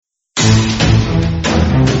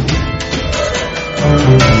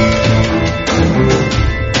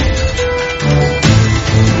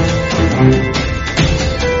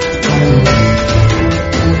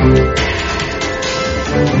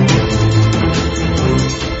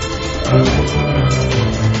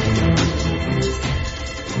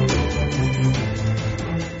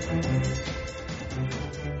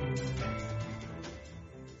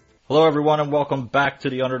Hello, everyone, and welcome back to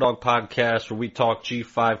the Underdog Podcast, where we talk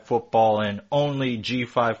G5 football and only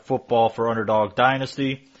G5 football for Underdog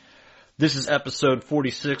Dynasty. This is episode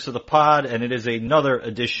 46 of the pod, and it is another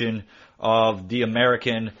edition of the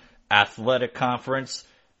American Athletic Conference.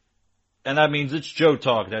 And that means it's Joe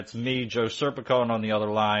Talk. That's me, Joe Serpico, and on the other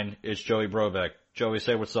line is Joey Brobeck. Joey,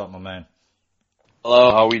 say what's up, my man.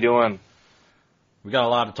 Hello, how we doing? We got a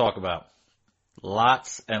lot to talk about.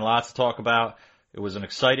 Lots and lots to talk about. It was an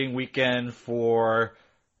exciting weekend for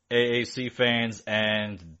AAC fans,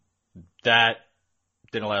 and that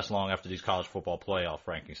didn't last long after these college football playoff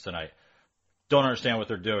rankings tonight. Don't understand what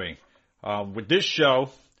they're doing. With this show,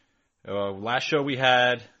 last show we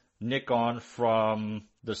had Nick on from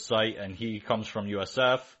the site, and he comes from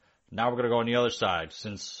USF. Now we're going to go on the other side.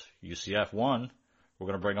 Since UCF won, we're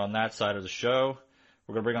going to bring on that side of the show.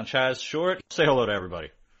 We're going to bring on Chaz Short. Say hello to everybody.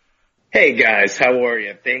 Hey guys, how are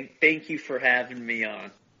you? Thank you for having me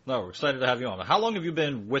on. No, we're excited to have you on. How long have you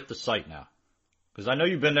been with the site now? Because I know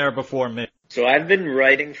you've been there before me. So I've been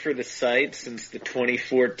writing for the site since the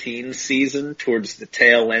 2014 season, towards the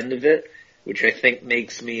tail end of it, which I think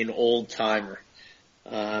makes me an old timer.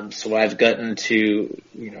 So I've gotten to,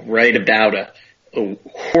 write about a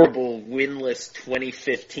horrible winless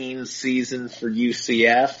 2015 season for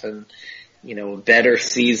UCF and, a better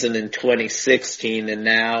season in 2016, and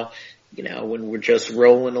now, when we're just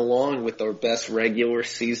rolling along with our best regular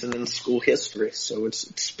season in school history. So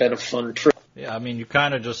it's been a fun trip. Yeah, I mean, you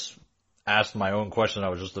kind of just asked my own question I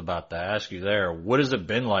was just about to ask you there. What has it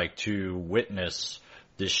been like to witness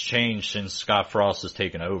this change since Scott Frost has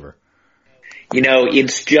taken over?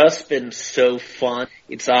 It's just been so fun.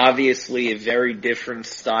 It's obviously a very different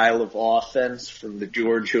style of offense from the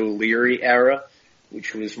George O'Leary era,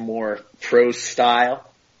 which was more pro style.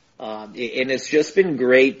 And it's just been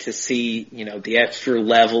great to see, the extra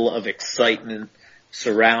level of excitement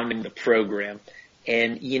surrounding the program.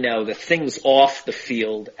 And, the things off the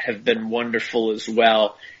field have been wonderful as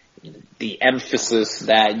well. The emphasis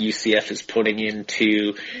that UCF is putting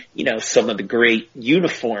into, some of the great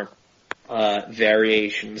uniform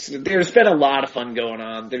variations. There's been a lot of fun going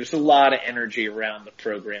on. There's a lot of energy around the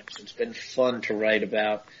program. So it's been fun to write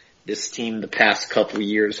about this team the past couple of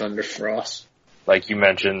years under Frost. Like you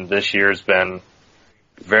mentioned, this year's been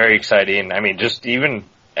very exciting. I mean, just even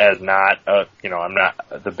as not, I'm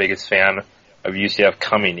not the biggest fan of UCF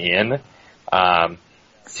coming in,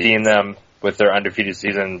 seeing them with their undefeated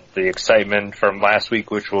season, the excitement from last week,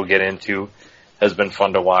 which we'll get into, has been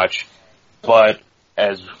fun to watch. But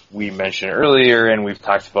as we mentioned earlier, and we've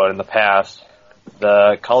talked about in the past,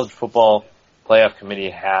 the college football playoff committee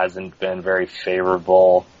hasn't been very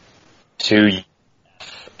favorable to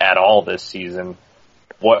at all this season.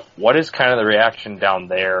 What is kind of the reaction down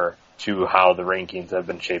there to how the rankings have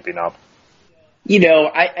been shaping up?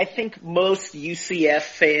 I think most UCF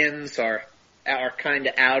fans are kind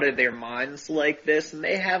of out of their minds like this, and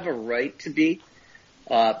they have a right to be,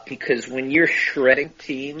 because when you're shredding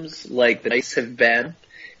teams like the Knights have been,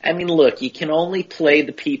 I mean, look, you can only play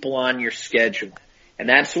the people on your schedule, and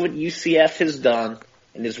that's what UCF has done,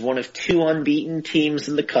 and is one of two unbeaten teams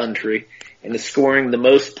in the country, and is scoring the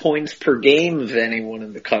most points per game of anyone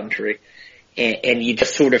in the country. And you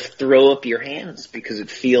just sort of throw up your hands because it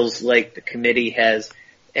feels like the committee has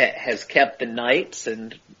kept the Knights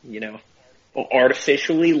and,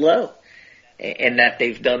 artificially low. And that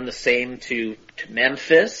they've done the same to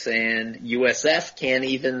Memphis, and USF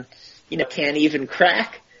can't even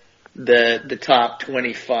crack the top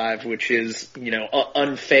 25, which is,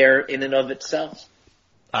 unfair in and of itself.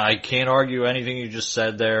 I can't argue anything you just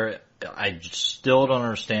said there. I still don't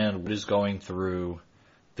understand what is going through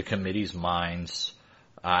the committee's minds.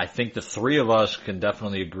 I think the three of us can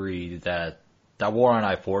definitely agree that War on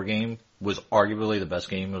I-4 game was arguably the best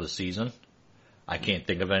game of the season. I can't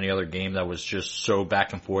think of any other game that was just so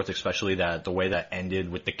back and forth, especially the way that ended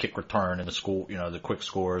with the kick return and the quick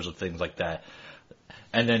scores and things like that.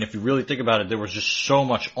 And then if you really think about it, there was just so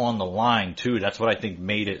much on the line too. That's what I think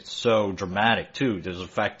made it so dramatic too. There's the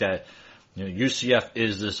fact that UCF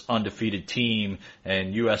is this undefeated team,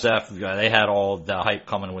 and USF, they had all the hype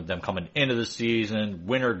coming with them coming into the season.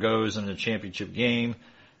 Winner goes in the championship game,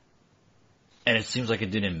 and it seems like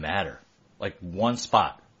it didn't matter. Like one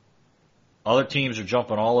spot. Other teams are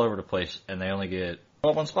jumping all over the place, and they only get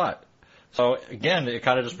one spot. So again, it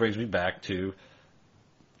kind of just brings me back to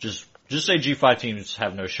just say G5 teams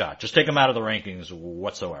have no shot. Just take them out of the rankings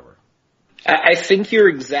whatsoever. I think you're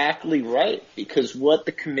exactly right, because what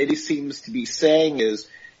the committee seems to be saying is,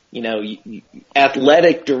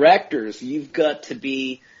 athletic directors, you've got to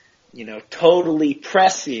be, totally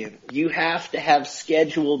prescient. You have to have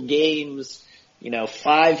scheduled games,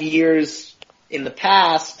 5 years in the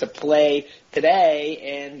past to play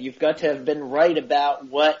today, and you've got to have been right about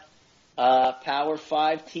what Power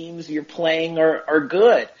 5 teams you're playing are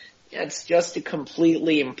good. It's just a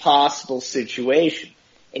completely impossible situation.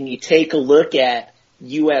 And you take a look at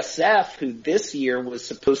USF, who this year was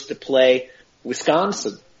supposed to play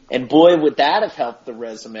Wisconsin. And boy, would that have helped the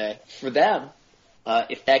resume for them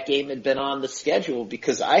if that game had been on the schedule,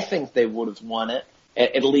 because I think they would have won it,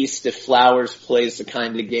 at least if Flowers plays the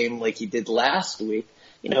kind of game like he did last week.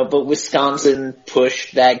 But Wisconsin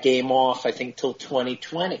pushed that game off, I think, till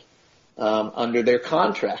 2020 under their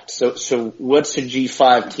contract. So what's a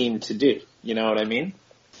G5 team to do? You know what I mean?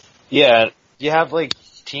 Yeah, you have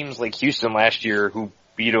teams like Houston last year who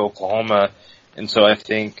beat Oklahoma, and so I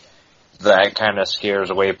think that kind of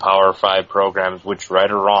scares away Power 5 programs, which, right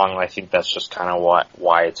or wrong, I think that's just kind of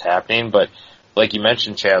why it's happening. But like you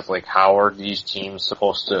mentioned, Chaz, how are these teams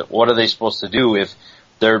what are they supposed to do if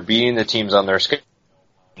they're beating the teams on their schedule?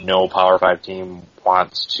 No Power 5 team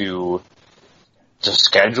wants to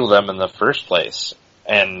schedule them in the first place.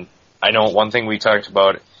 And I know one thing we talked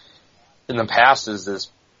about in the past is this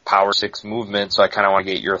Power 6 movement, so I kind of want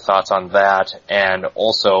to get your thoughts on that. And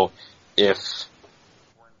also, if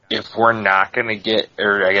we're not going to get,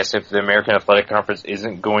 or I guess if the American Athletic Conference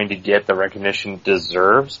isn't going to get the recognition it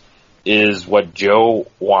deserves, is what Joe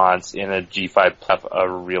wants in a G5 playoff a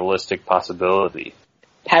realistic possibility?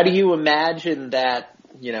 How do you imagine that,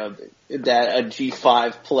 that a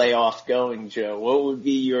G5 playoff going, Joe? What would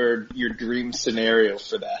be your dream scenario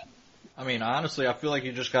for that? I mean, honestly, I feel like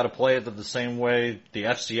you just got to play it the same way the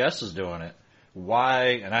FCS is doing it.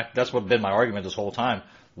 Why, and that's what been my argument this whole time,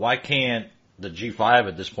 why can't the G5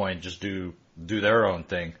 at this point just do their own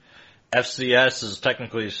thing? FCS is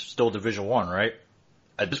technically still Division I, right?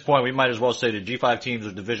 At this point, we might as well say the G5 teams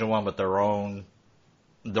are Division I, but their own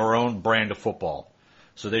brand of football.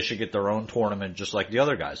 So they should get their own tournament just like the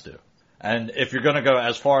other guys do. And if you're going to go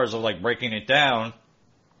as far as breaking it down,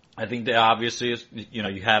 I think that obviously is, you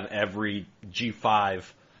have every G5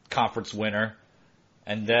 conference winner,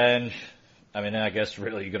 and then, I guess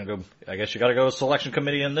really you got to go with selection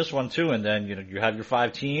committee in this one too, and then, you have your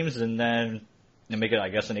 5 teams, and then you make it, I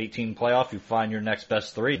guess, an 18 playoff, you find your next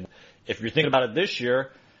best 3. If you're thinking about it this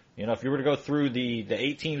year, if you were to go through the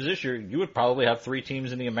 8 teams this year, you would probably have 3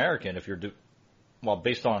 teams in the American if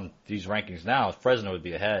based on these rankings now, Fresno would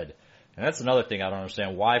be ahead. And that's another thing I don't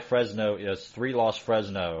understand, why Fresno is 3-loss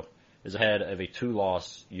Fresno is ahead of a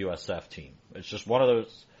 2-loss USF team. It's just one of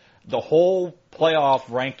those, the whole playoff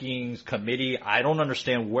rankings committee, I don't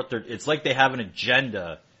understand it's like they have an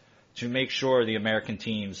agenda to make sure the American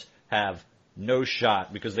teams have no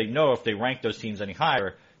shot, because they know if they rank those teams any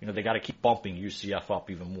higher, they got to keep bumping UCF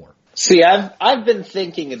up even more. See, I've been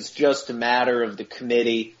thinking it's just a matter of the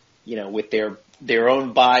committee, with their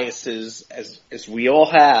own biases, as we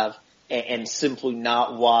all have, and simply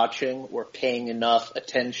not watching or paying enough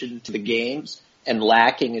attention to the games and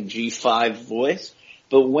lacking a G5 voice.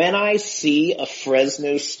 But when I see a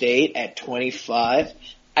Fresno State at 25,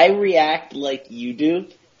 I react like you do.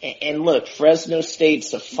 And look, Fresno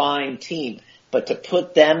State's a fine team, but to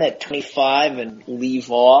put them at 25 and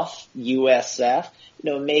leave off USF,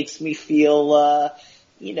 makes me feel, a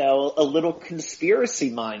little conspiracy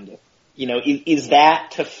minded. Is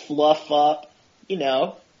that to fluff up,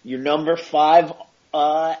 your number 5,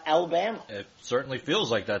 Alabama? It certainly feels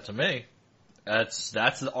like that to me. That's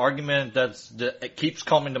the argument it keeps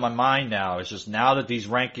coming to my mind now. It's just now that these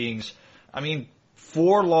rankings,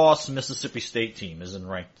 4-loss Mississippi State team isn't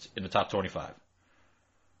ranked in the top 25.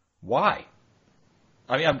 Why?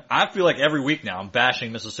 I feel like every week now I'm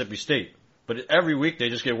bashing Mississippi State, but every week they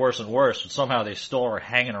just get worse and worse, and somehow they still are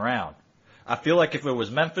hanging around. I feel like if it was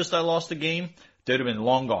Memphis that lost the game, they'd have been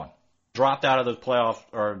long gone. Dropped out of the playoff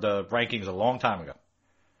or the rankings a long time ago.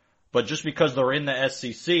 But just because they're in the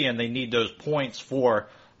SEC and they need those points for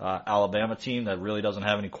Alabama team that really doesn't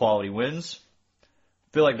have any quality wins,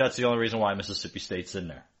 I feel like that's the only reason why Mississippi State's in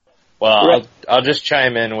there. Well, I'll just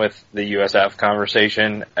chime in with the USF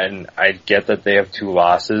conversation, and I get that they have 2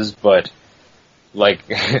 losses, but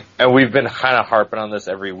and we've been kind of harping on this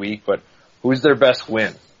every week, but who's their best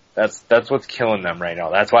win? That's what's killing them right now.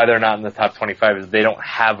 That's why they're not in the top 25, is they don't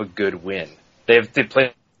have a good win. They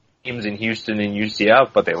play teams in Houston and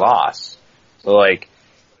UCF, but they lost. So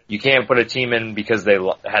you can't put a team in because they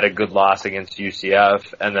had a good loss against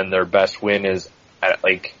UCF, and then their best win is at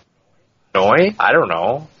Illinois? I don't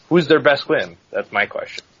know. Who's their best win? That's my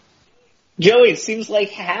question. Joey, it seems like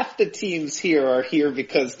half the teams here are here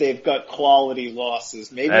because they've got quality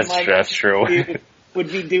losses. Maybe that's true.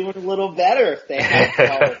 would be doing a little better if they had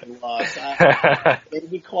quality loss.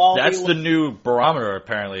 Maybe quality. That's the new barometer,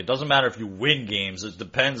 apparently. It doesn't matter if you win games. It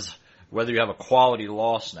depends whether you have a quality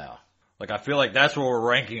loss now. Like, I feel like that's what we're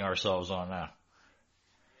ranking ourselves on now.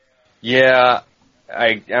 Yeah,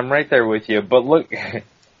 I'm right there with you. But look,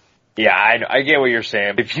 yeah, I get what you're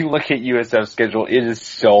saying. If you look at USF's schedule, it is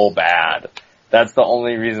so bad. That's the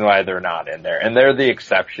only reason why they're not in there. And they're the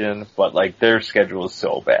exception, but like their schedule is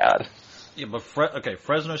so bad. Yeah, but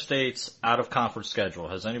Fresno State's out-of-conference schedule.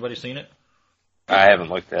 Has anybody seen it? I haven't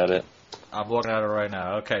looked at it. I'm looking at it right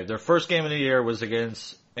now. Okay, their first game of the year was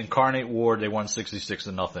against Incarnate Ward. They won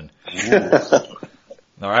 66-0.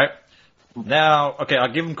 All right? Now, okay,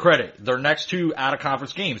 I'll give them credit. Their next two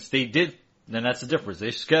out-of-conference games, they did, and that's the difference.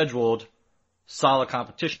 They scheduled solid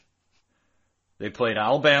competition. They played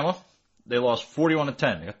Alabama. They lost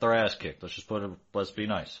 41-10. They got their ass kicked. Let's be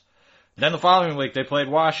nice. Then the following week, they played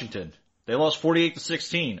Washington. They lost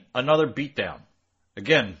 48-16. Another beatdown.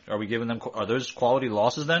 Again, are those quality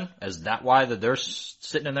losses then? Is that why that they're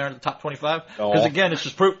sitting in there in the top 25? Because again, it's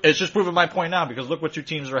just proving my point now, because look what two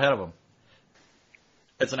teams are ahead of them.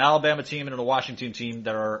 It's an Alabama team and a Washington team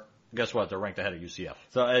that are, guess what? They're ranked ahead of UCF.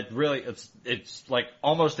 So it's like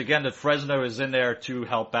almost again that Fresno is in there to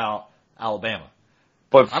help out Alabama.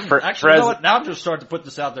 But you know what? Now I'm just starting to put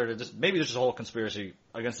this out there to maybe there's a whole conspiracy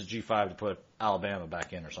against the G5 to put Alabama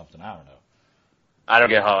back in or something. I don't know. I don't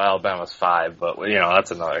get how Alabama's 5, but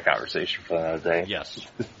that's another conversation for another day. Yes.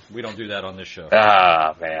 We don't do that on this show.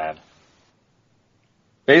 Ah, man.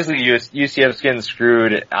 Basically, UCF's getting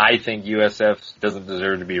screwed. I think USF doesn't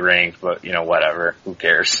deserve to be ranked, but, whatever. Who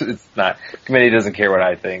cares? It's not, committee doesn't care what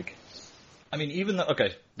I think. I mean,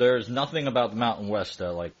 there's nothing about the Mountain West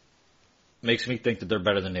that, makes me think that they're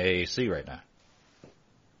better than the AAC right now.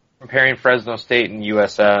 Comparing Fresno State and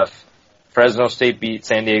USF, Fresno State beat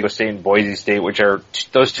San Diego State and Boise State, which are,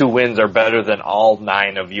 those two wins are better than all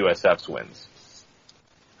 9 of USF's wins.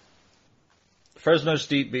 Fresno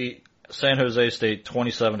State beat San Jose State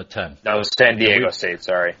 27-10. No, San Diego State,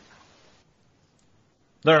 sorry.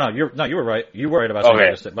 No, you were right. You were right about San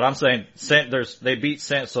Diego State. But I'm saying, they beat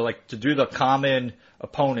so to do the common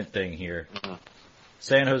opponent thing here,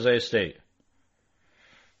 San Jose State.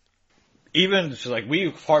 Even, we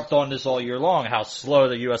harped on this all year long, how slow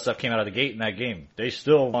the USF came out of the gate in that game. They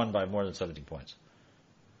still won by more than 17 points.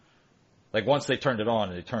 Once they turned it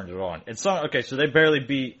on, they turned it on. And so they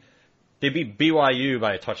beat BYU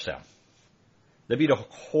by a touchdown. They beat a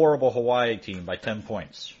horrible Hawaii team by 10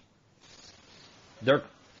 points.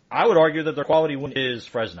 I would argue that their quality win is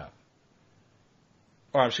Fresno.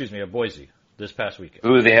 Or, Boise, this past weekend.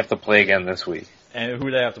 Who do they have to play again this week? And who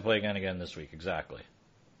do they have to play again this week, exactly.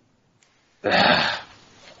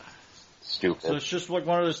 Stupid. So it's just one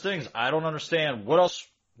of those things. I don't understand. What else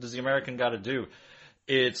does the American got to do?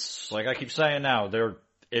 It's, like I keep saying now,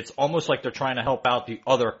 it's almost like they're trying to help out the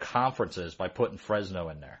other conferences by putting Fresno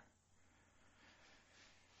in there.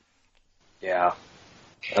 Yeah.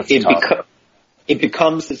 That's tough. It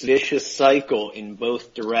becomes this vicious cycle in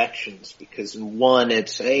both directions, because in one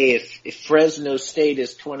it's, hey, if Fresno State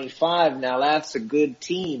is 25, now that's a good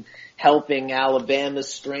team helping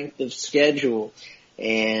Alabama's strength of schedule.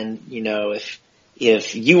 And, if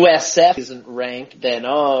USF isn't ranked, then,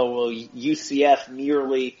 UCF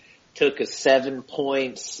merely took a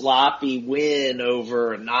 7-point sloppy win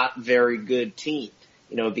over a not very good team.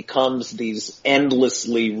 It becomes these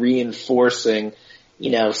endlessly reinforcing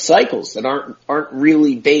cycles that aren't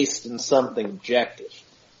really based in something objective.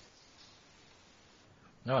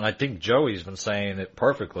 No, and I think Joey's been saying it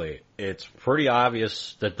perfectly. It's pretty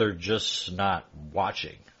obvious that they're just not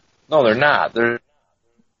watching. No, they're not. There's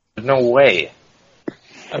no way.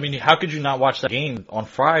 I mean, how could you not watch that game on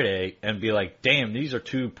Friday and be like, damn, these are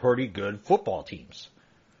two pretty good football teams?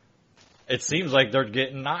 It seems like they're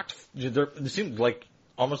getting knocked. It seems like,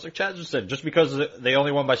 almost like Chad just said, just because they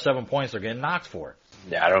only won by 7 points, they're getting knocked for it.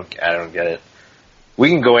 Yeah, I don't get it. We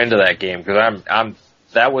can go into that game because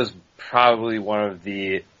that was probably one of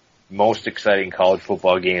the most exciting college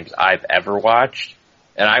football games I've ever watched.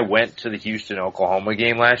 And I went to the Houston-Oklahoma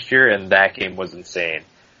game last year, and that game was insane.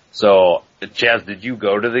 So, Chaz, did you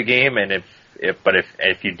go to the game? And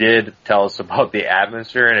if you did, tell us about the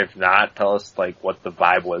atmosphere, and if not, tell us what the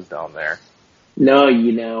vibe was down there. No,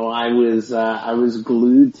 I was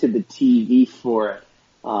glued to the TV for it.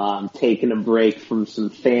 Taking a break from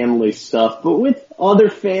some family stuff, but with other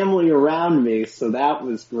family around me, so that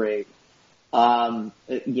was great. The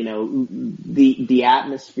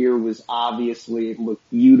atmosphere was obviously, it looked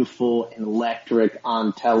beautiful and electric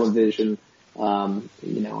on television.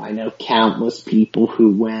 I know countless people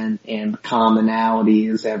who went, and the commonality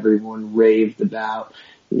is everyone raved about,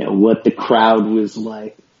 what the crowd was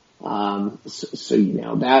like.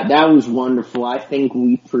 That was wonderful. I think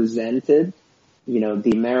we presented,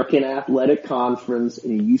 the American Athletic Conference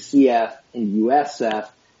and UCF and USF,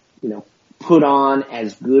 put on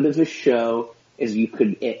as good of a show as you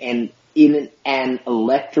could, and in an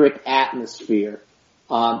electric atmosphere,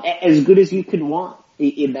 as good as you could want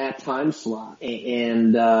in that time slot.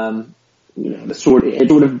 And, to sort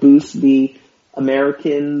of boost the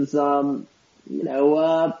Americans,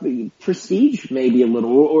 prestige maybe a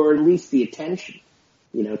little, or at least the attention,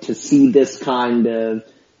 to see this kind of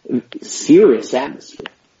serious atmosphere.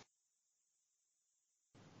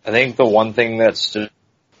 I think the one thing that's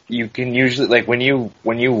you can usually, like, when you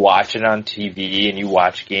watch it on TV and you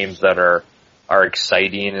watch games that are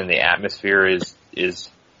exciting and the atmosphere is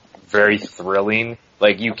very thrilling,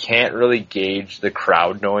 like, you can't really gauge the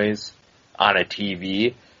crowd noise on a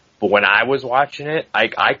TV. But when I was watching it,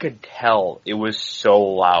 I could tell it was so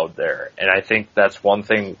loud there. And I think that's one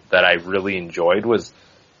thing that I really enjoyed was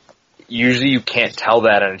usually you can't tell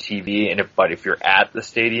that on TV, but if you're at the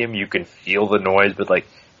stadium, you can feel the noise. But like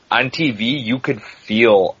on TV, you could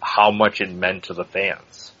feel how much it meant to the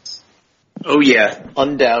fans. Oh yeah,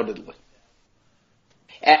 undoubtedly.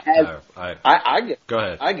 Go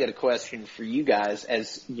ahead. I get a question for you guys.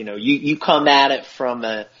 As you come at it from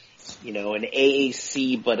an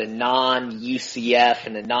AAC but a non-UCF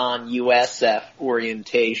and a non-USF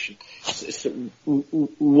orientation. So,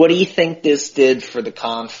 what do you think this did for the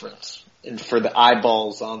conference and for the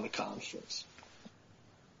eyeballs on the conference?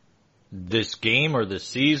 This game or this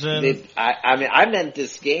season? I meant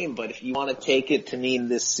this game, but if you want to take it to mean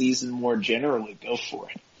this season more generally, go for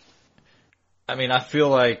it. I mean, I feel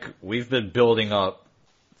like we've been building up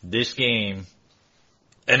this game,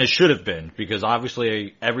 and it should have been, because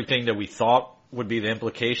obviously everything that we thought would be the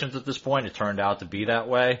implications at this point, it turned out to be that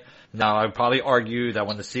way. Now, I would probably argue that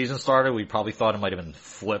when the season started, we probably thought it might have been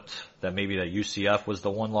flipped, that maybe that UCF was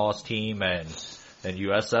the one-loss team and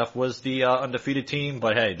USF was the undefeated team,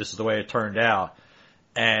 but hey, this is the way it turned out.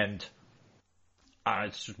 And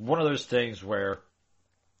it's one of those things where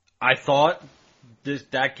I thought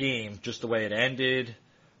that game, just the way it ended,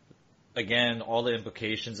 again, all the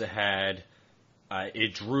implications it had,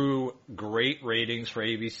 it drew great ratings for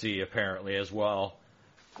ABC apparently as well.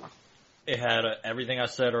 It had everything I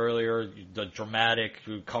said earlier, the dramatic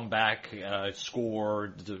comeback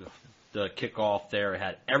score, the kickoff there. It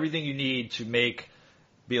had everything you need to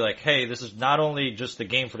be like, hey, this is not only just the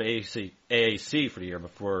game for the AAC for the year,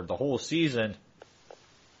 but for the whole season.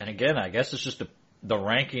 And again, I guess it's just the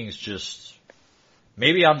rankings just,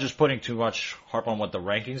 maybe I'm just putting too much harp on what the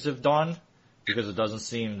rankings have done, because it doesn't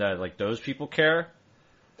seem that like those people care.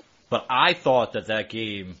 But I thought that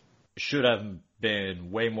game should have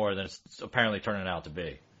been way more than it's apparently turning out to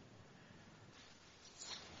be.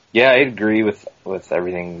 Yeah, I agree with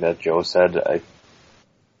everything that Joe said. I think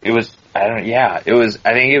it was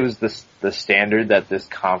the standard that this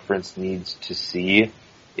conference needs to see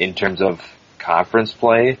in terms of conference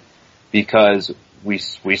play, because we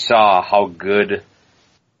saw how good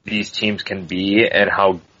these teams can be and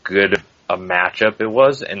how good a matchup it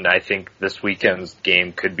was, and I think this weekend's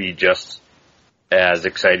game could be just as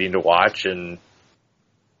exciting to watch. And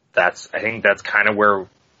I think that's kind of where,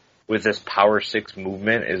 with this Power 6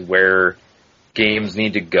 movement, is where games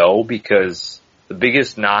need to go, because the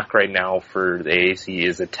biggest knock right now for the AAC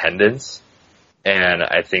is attendance, and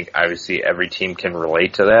I think obviously every team can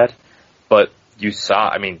relate to that. But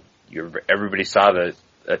everybody saw the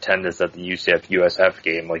attendance at the UCF-USF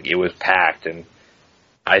game. Like, it was packed, and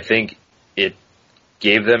I think it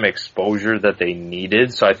gave them exposure that they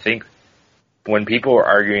needed. So I think when people were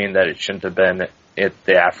arguing that it shouldn't have been at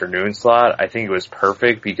the afternoon slot, I think it was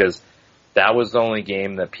perfect, because that was the only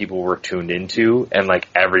game that people were tuned into, and like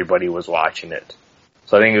everybody was watching it.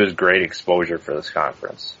 So I think it was great exposure for this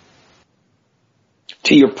conference.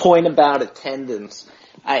 To your point about attendance,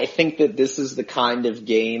 I think that this is the kind of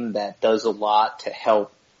game that does a lot to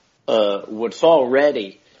help what's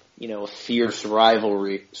already, a fierce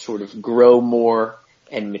rivalry sort of grow more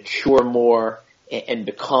and mature more and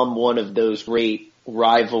become one of those great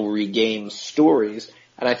rivalry game stories.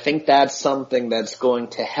 And I think that's something that's going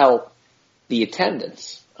to help the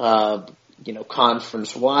attendance,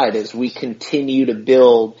 conference-wide, as we continue to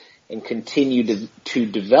build and continue to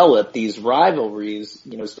develop these rivalries,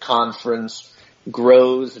 as the conference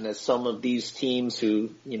grows, and as some of these teams who,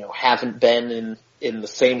 haven't been in the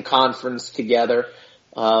same conference together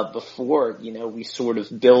before, we sort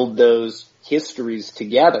of build those histories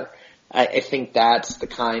together. I think that's the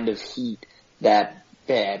kind of heat that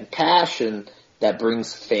bad passion that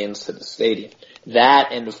brings fans to the stadium.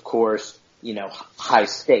 That and, of course, high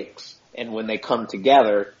stakes. And when they come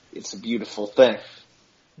together, it's a beautiful thing.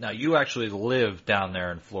 Now, you actually live down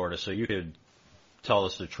there in Florida, so you could tell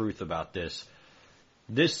us the truth about this.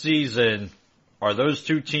 This season, are those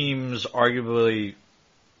two teams arguably,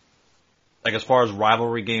 like as far as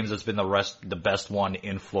rivalry games, that's been the best one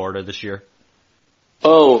in Florida this year?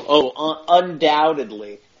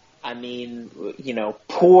 Undoubtedly. I mean,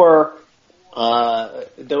 poor,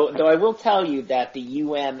 though I will tell you that the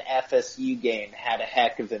UM-FSU game had a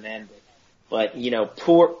heck of an ending. But,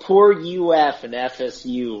 poor UF and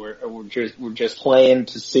FSU were just playing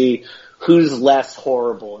to see who's less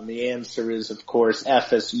horrible. And the answer is, of course,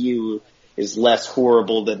 FSU is less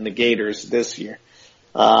horrible than the Gators this year.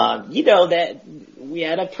 That we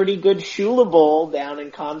had a pretty good Shula Bowl down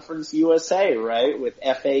in Conference USA, right? With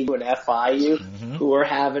FAU and FIU, who are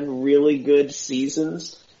having really good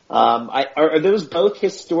seasons. Are those both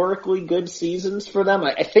historically good seasons for them?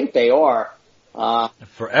 I think they are.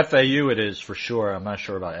 For FAU it is for sure. I'm not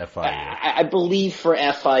sure about FIU. I believe for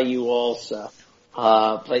FIU also.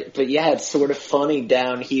 But yeah, it's sort of funny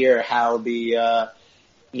down here how the,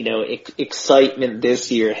 excitement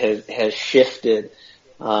this year has shifted,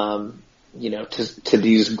 to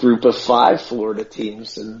these group of 5 Florida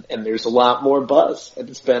teams, and there's a lot more buzz.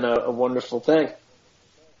 It's been a wonderful thing.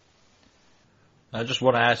 I just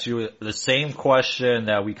want to ask you the same question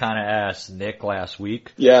that we kind of asked Nick last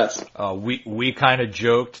week. Yes. We kind of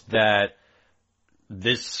joked that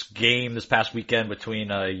this game this past weekend between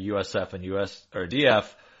USF and DF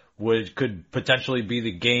could potentially be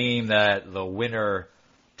the game that the winner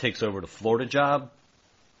takes over the Florida job.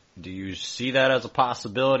 Do you see that as a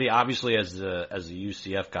possibility? Obviously, as a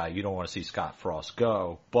UCF guy, you don't want to see Scott Frost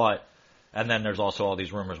go, and then there's also all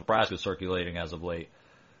these rumors of Nebraska circulating as of late.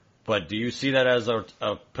 But do you see that as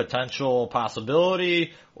a potential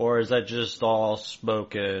possibility, or is that just all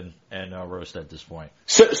smoke and roast at this point?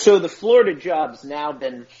 So the Florida job's now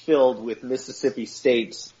been filled with Mississippi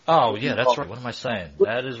State's. Oh, yeah, that's right. What am I saying?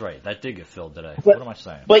 That is right. That did get filled today. What am I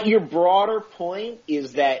saying? But your broader point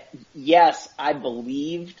is that, yes, I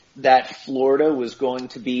believed that Florida was going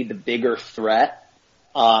to be the bigger threat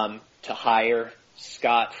to hire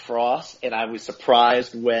Scott Frost, and I was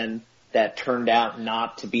surprised when that turned out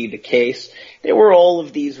not to be the case. There were all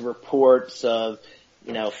of these reports of,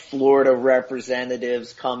 Florida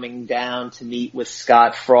representatives coming down to meet with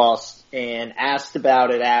Scott Frost, and asked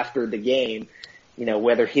about it after the game,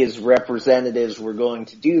 whether his representatives were going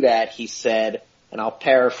to do that. He said, and I'll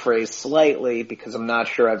paraphrase slightly because I'm not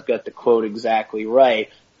sure I've got the quote exactly right,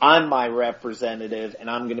 "I'm my representative and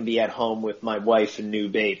I'm going to be at home with my wife and new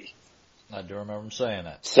baby." I do remember him saying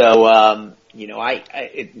that. So,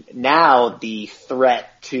 now the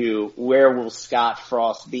threat to where will Scott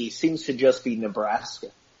Frost be seems to just be Nebraska.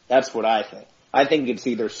 That's what I think. I think it's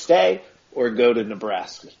either stay or go to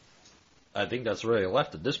Nebraska. I think that's really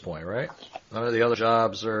left at this point, right? None of the other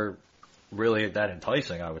jobs are really that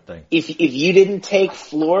enticing, I would think. If you didn't take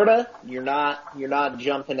Florida, you're not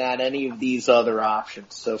jumping at any of these other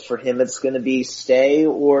options. So for him, it's going to be stay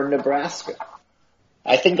or Nebraska.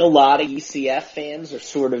 I think a lot of UCF fans are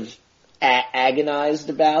sort of agonized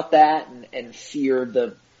about that and fear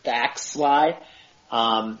the backslide.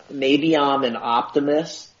 Maybe I'm an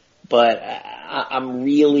optimist, but I'm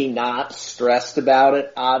really not stressed about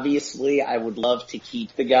it. Obviously, I would love to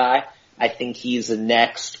keep the guy. I think he's a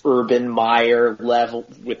next Urban Meyer level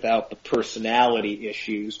without the personality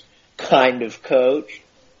issues kind of coach.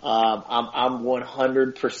 I'm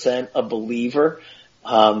 100% a believer.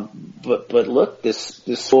 But look,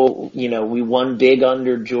 this whole, we won big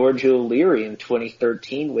under George O'Leary in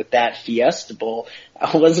 2013 with that Fiesta Bowl.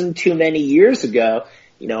 It wasn't too many years ago,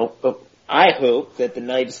 I hope that the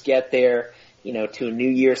Knights get there, to a New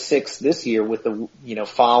Year 6 this year with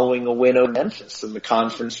following a win over Memphis in the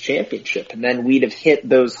conference championship. And then we'd have hit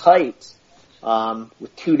those heights,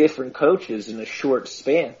 with 2 different coaches in a short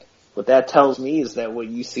span. What that tells me is that what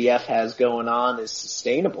UCF has going on is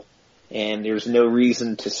sustainable. And there's no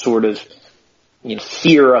reason to sort of,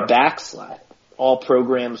 fear a backslide. All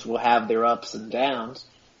programs will have their ups and downs,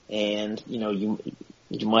 and,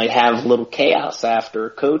 you might have a little chaos after a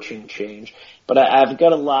coaching change. But I've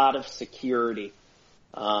got a lot of security,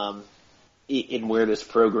 in where this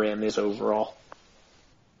program is overall.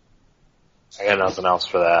 I got nothing else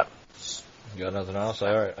for that. You got nothing else?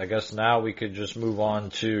 All right. I guess now we could just move on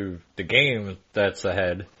to the game that's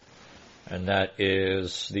ahead. And that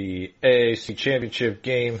is the AAC Championship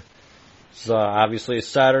game. It's obviously a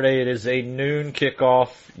Saturday. It is a noon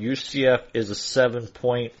kickoff. UCF is a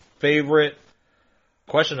 7-point favorite.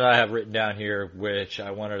 question that I have written down here, which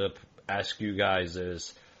I wanted to ask you guys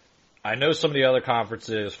is, I know some of the other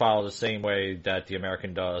conferences follow the same way that the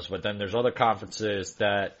American does, but then there's other conferences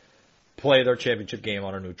that play their championship game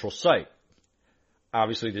on a neutral site.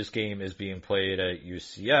 Obviously, this game is being played at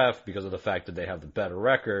UCF because of the fact that they have the better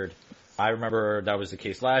record. I remember that was the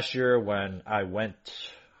case last year when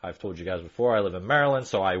I've told you guys before, I live in Maryland,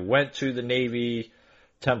 so I went to the Navy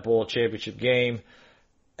Temple championship game,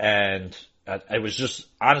 and it was just,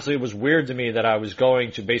 honestly, it was weird to me that I was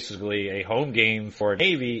going to basically a home game for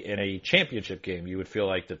Navy in a championship game. You would feel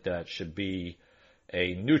like that should be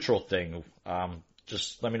a neutral thing.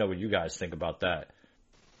 Just let me know what you guys think about that.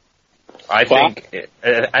 I think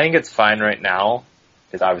it's fine right now,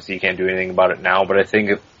 because obviously you can't do anything about it now, but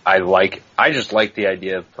I just like the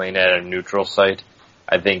idea of playing at a neutral site.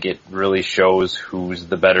 I think it really shows who's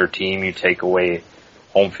the better team. You take away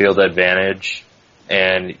home field advantage,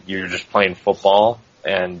 and you're just playing football,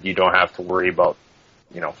 and you don't have to worry about,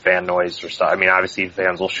 fan noise or stuff. I mean, obviously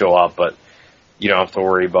fans will show up, but you don't have to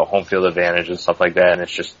worry about home field advantage and stuff like that, and it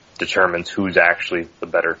just determines who's actually the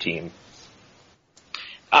better team.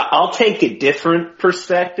 I'll take a different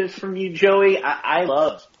perspective from you, Joey. I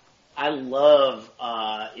love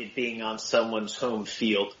it being on someone's home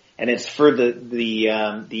field, and it's for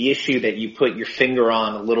the issue that you put your finger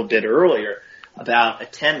on a little bit earlier about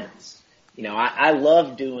attendance. I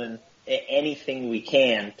love doing anything we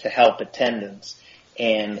can to help attendance.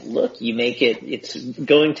 And look, it's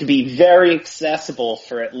going to be very accessible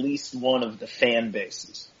for at least one of the fan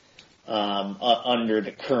bases. Under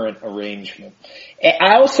the current arrangement.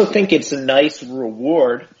 I also think it's a nice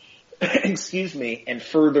reward, and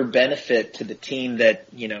further benefit to the team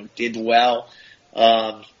that, did well,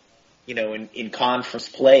 in conference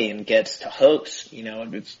play and gets to host.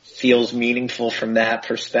 It feels meaningful from that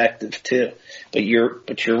perspective too. But you're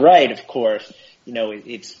right, of course.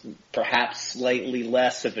 It's perhaps slightly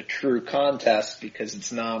less of a true contest because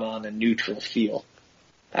it's not on a neutral field.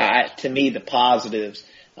 To me, the positives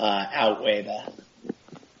outweigh that.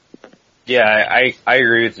 Yeah, I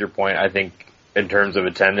agree with your point. I think in terms of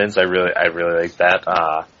attendance, I really like that.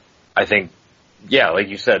 I think, like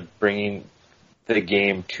you said, bringing the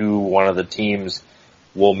game to one of the teams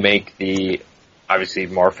will make obviously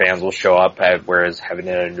more fans will show up, whereas having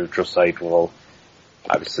it at a neutral site will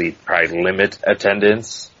obviously probably limit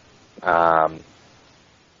attendance. But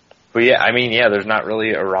there's not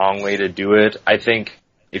really a wrong way to do it. I think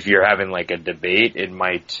if you're having like a debate,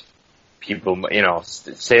 people,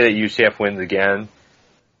 say that UCF wins again,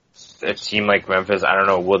 a team like Memphis, I don't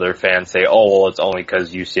know, will their fans say, oh, well, it's only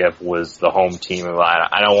because UCF was the home team.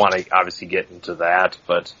 I don't want to obviously get into that,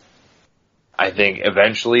 but I think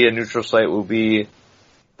eventually a neutral site will be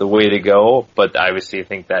the way to go, but obviously I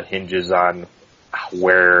think that hinges on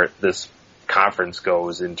where this conference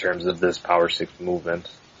goes in terms of this Power 6 movement.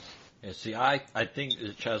 Yeah, see, I think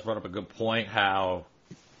Chaz brought up a good point, how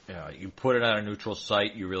you put it on a neutral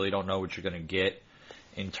site, you really don't know what you're going to get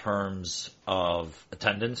in terms of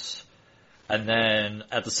attendance. And then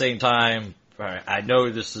at the same time, I know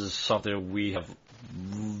this is something we have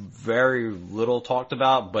very little talked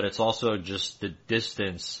about, but it's also just the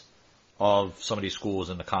distance of some of these schools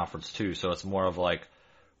in the conference too. So it's more of like,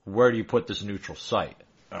 where do you put this neutral site?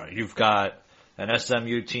 You've got an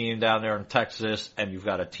SMU team down there in Texas, and you've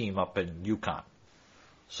got a team up in UConn.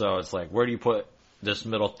 So it's like, where do you put this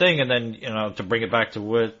middle thing? And then, to bring it back to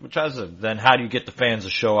which I said, then how do you get the fans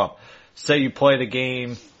to show up? Say you play the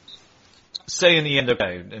game, say in the end,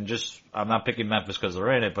 okay, and I'm not picking Memphis because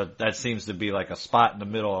they're in it, but that seems to be like a spot in the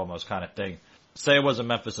middle almost kind of thing. Say it wasn't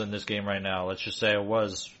Memphis in this game right now. Let's just say it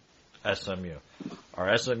was SMU.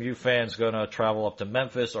 Are SMU fans going to travel up to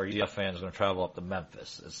Memphis, or are UCF fans going to travel up to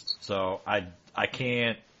Memphis? So I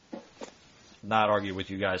can't not argue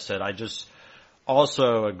with you guys said. I just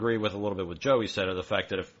also agree with a little bit what Joey said, of the fact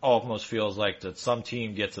that it almost feels like that some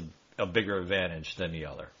team gets a bigger advantage than the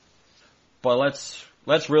other. But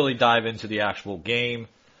let's really dive into the actual game.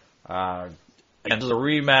 Again, this is a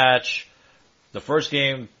rematch. The first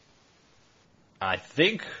game, I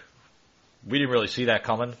think we didn't really see that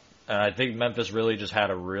coming. And I think Memphis really just had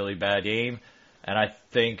a really bad game. And I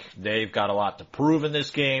think they've got a lot to prove in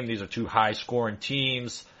this game. These are two high-scoring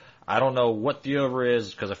teams. I don't know what the over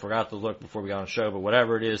is because I forgot to look before we got on the show, but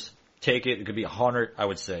whatever it is, take it. It could be 100, I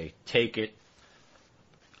would say. Take it.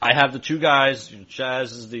 I have the two guys.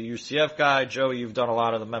 Chaz is the UCF guy. Joey, you've done a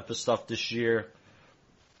lot of the Memphis stuff this year.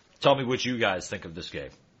 Tell me what you guys think of this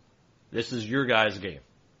game. This is your guys' game.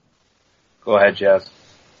 Go ahead, Chaz.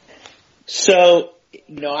 So,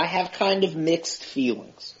 I have kind of mixed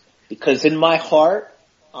feelings because in my heart,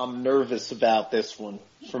 I'm nervous about this one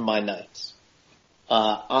for my Knights.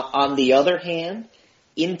 On the other hand,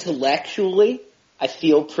 intellectually, I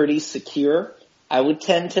feel pretty secure. I would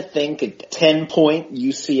tend to think a 10-point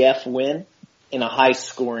UCF win in a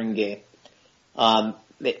high-scoring game.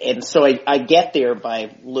 And so I get there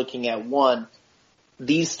by looking at one,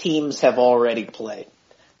 these teams have already played,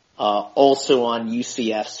 also on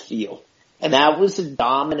UCF's field. And that was a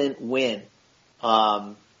dominant win,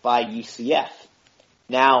 by UCF.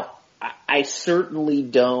 Now, I certainly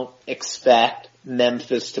don't expect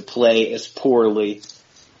Memphis to play as poorly,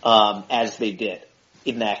 as they did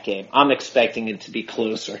in that game. I'm expecting it to be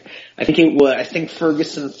closer. I think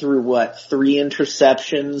Ferguson threw 3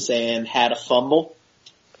 interceptions and had a fumble.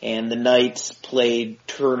 And the Knights played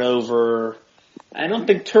turnover, I don't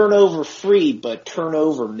think turnover free, but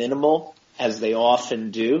turnover minimal, as they often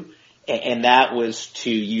do. And that was to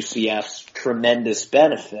UCF's tremendous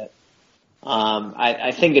benefit.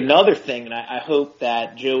 I think another thing, and I hope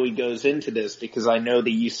that Joey goes into this because I know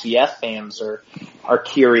the UCF fans are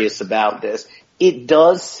curious about this. It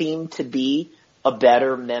does seem to be a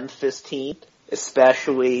better Memphis team,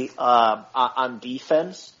 especially on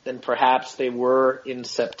defense, than perhaps they were in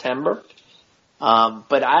September.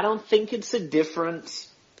 But I don't think it's a difference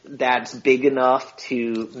that's big enough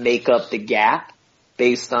to make up the gap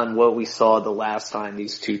based on what we saw the last time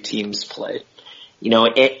these two teams played.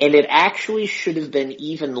 And it actually should have been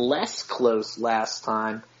even less close last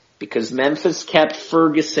time because Memphis kept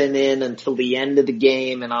Ferguson in until the end of the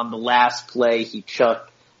game, and on the last play he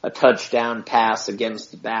chucked a touchdown pass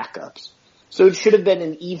against the backups. So it should have been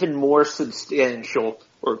an even more substantial,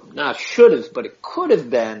 or not should have, but it could have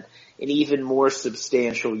been an even more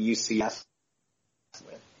substantial UCF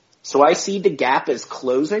win. So I see the gap as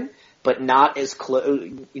closing, but not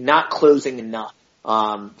closing enough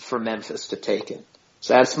for Memphis to take it.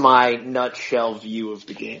 So that's my nutshell view of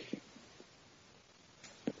the game.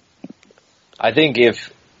 I think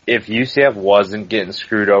if UCF wasn't getting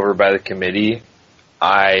screwed over by the committee,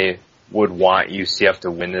 I would want UCF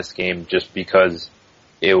to win this game just because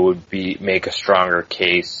it would make a stronger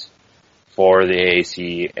case for the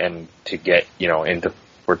AAC and to get, into,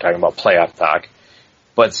 we're talking about playoff talk.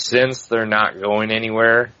 But since they're not going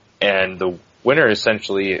anywhere and the winner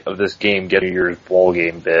essentially of this game getting your bowl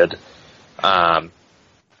game bid,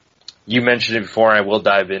 you mentioned it before, I will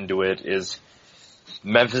dive into it, is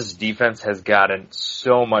Memphis' defense has gotten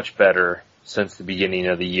so much better since the beginning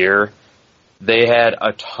of the year. They had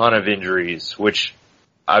a ton of injuries, which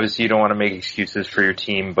obviously you don't want to make excuses for your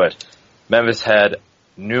team, but Memphis had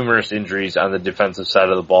numerous injuries on the defensive side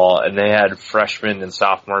of the ball, and they had freshmen and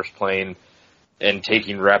sophomores playing and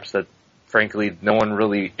taking reps that, frankly, no one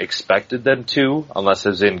really expected them to, unless it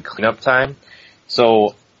was in cleanup time.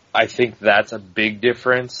 So I think that's a big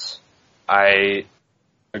difference. I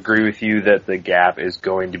agree with you that the gap is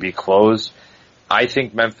going to be closed. I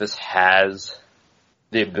think Memphis has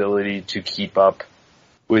the ability to keep up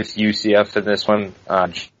with UCF in this one.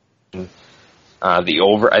 The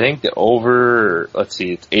over, let's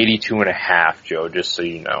see, it's 82.5, Joe, just so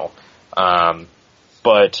you know.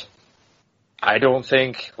 But I don't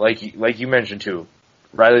think, like you mentioned too,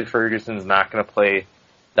 Riley Ferguson's not going to play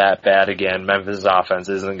that bad again. Memphis' offense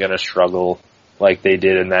isn't going to struggle like they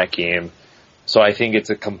did in that game. So I think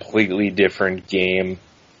it's a completely different game.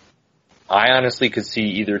 I honestly could see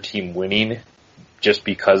either team winning just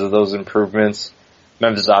because of those improvements.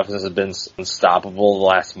 Memphis' offense has been unstoppable the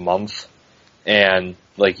last month. And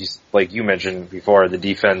like you mentioned before, the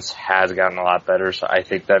defense has gotten a lot better, so I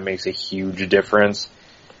think that makes a huge difference.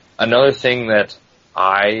 Another thing that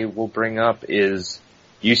I will bring up is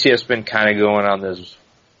UCF's been kind of going on this,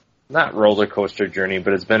 not roller coaster journey,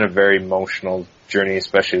 but it's been a very emotional journey,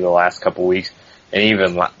 especially the last couple weeks, and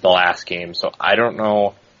even the last game. So I don't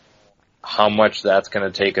know how much that's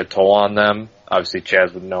going to take a toll on them. Obviously,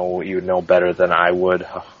 Chaz would know, you would know better than I would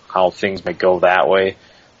how things might go that way.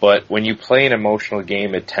 But when you play an emotional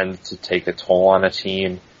game, it tends to take a toll on a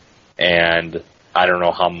team, and I don't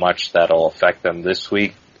know how much that'll affect them this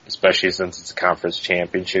week, especially since it's a conference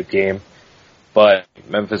championship game. But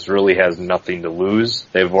Memphis really has nothing to lose.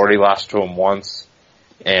 They've already lost to them once,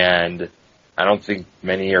 and I don't think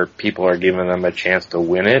many people are giving them a chance to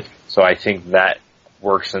win it. So I think that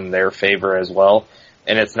works in their favor as well.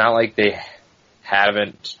 And it's not like they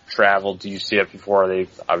haven't traveled to UCF before.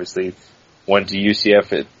 They've obviously went to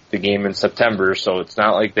UCF at the game in September, so it's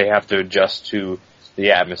not like they have to adjust to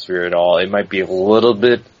the atmosphere at all. It might be a little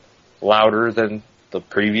bit louder than the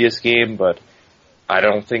previous game, but I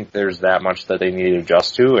don't think there's that much that they need to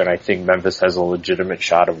adjust to, and I think Memphis has a legitimate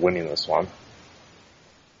shot of winning this one.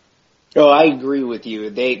 Oh, I agree with you.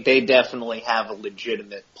 They definitely have a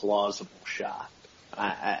legitimate, plausible shot.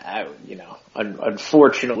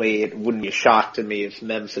 Unfortunately, it wouldn't be a shock to me if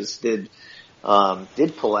Memphis did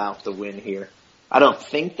pull out the win here. I don't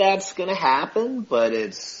think that's going to happen, but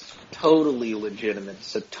it's totally legitimate.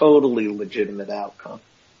 It's a totally legitimate outcome.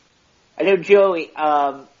 I know, Joey,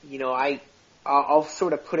 I'll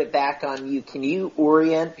sort of put it back on you. Can you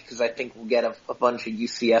orient, because I think we'll get a bunch of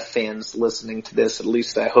UCF fans listening to this, at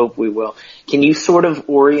least I hope we will. Can you sort of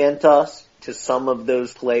orient us to some of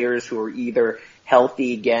those players who are either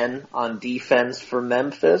healthy again on defense for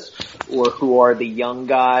Memphis, or who are the young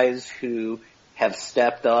guys who have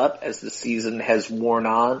stepped up as the season has worn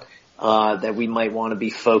on, that we might want to be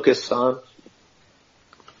focused on?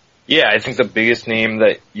 Yeah, I think the biggest name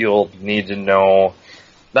that you'll need to know,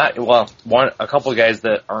 a couple of guys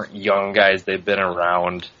that aren't young guys, they've been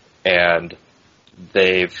around and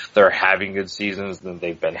they're having good seasons and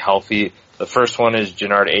they've been healthy. The first one is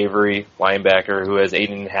Jannard Avery, linebacker, who has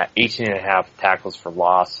 18.5 tackles for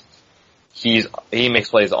loss. He makes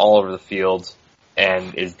plays all over the field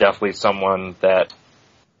and is definitely someone that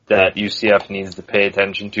UCF needs to pay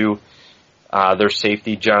attention to. Their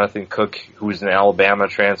safety, Jonathan Cook, who's an Alabama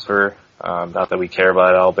transfer. Not that we care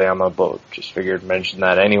about Alabama, but just figured to mention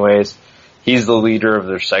that anyways. He's the leader of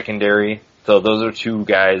their secondary. So those are two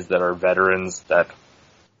guys that are veterans that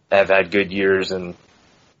have had good years, and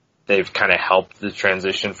they've kind of helped the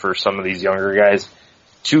transition for some of these younger guys.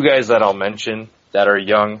 Two guys that I'll mention that are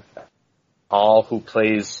young, Hall, who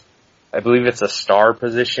plays, I believe it's a star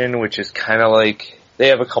position, which is kind of like, they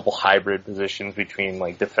have a couple hybrid positions between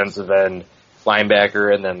like defensive end,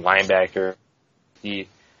 linebacker, and then linebacker.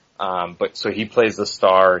 So he plays the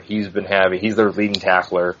star. He's their leading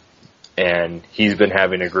tackler, and he's been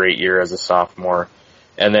having a great year as a sophomore.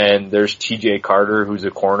 And then there's TJ Carter, who's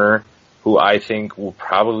a corner, who I think will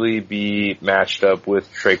probably be matched up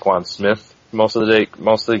with Traquan Smith most of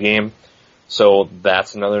the game. So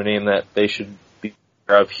that's another name that they should be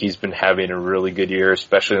aware of. He's been having a really good year,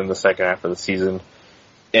 especially in the second half of the season.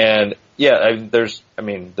 And yeah, there's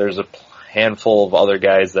a handful of other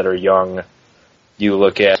guys that are young. You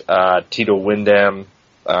look at Tito Windham,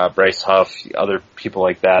 Bryce Huff, other people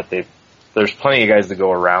like that. There's plenty of guys to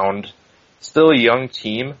go around. Still a young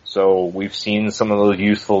team, so we've seen some of those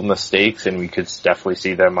youthful mistakes, and we could definitely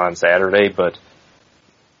see them on Saturday. But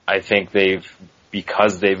I think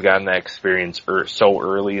because they've gotten that experience so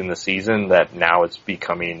early in the season, that now it's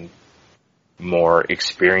becoming more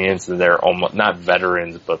experienced, and they're almost not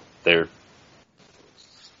veterans, but they've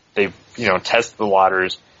tested the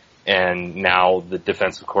waters. And now the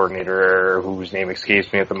defensive coordinator, whose name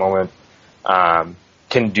escapes me at the moment,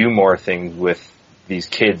 can do more things with these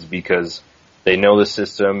kids because they know the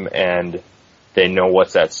system and they know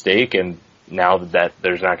what's at stake, and now that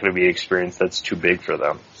there's not going to be experience that's too big for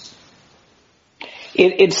them.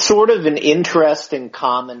 It's sort of an interesting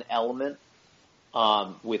common element,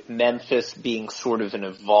 with Memphis being sort of an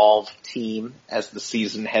evolved team as the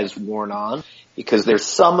season has worn on, because there's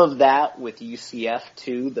some of that with UCF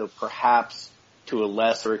too, though perhaps to a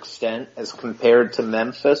lesser extent as compared to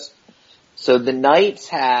Memphis. So the Knights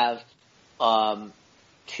have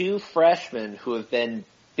two freshmen who have been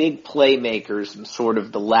big playmakers in sort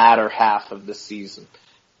of the latter half of the season.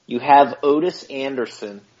 You have Otis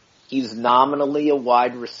Anderson. He's nominally a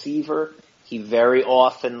wide receiver. He very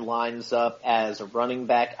often lines up as a running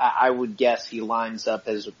back. I would guess he lines up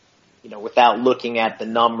as, without looking at the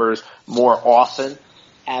numbers, more often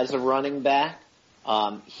as a running back.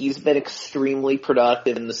 He's been extremely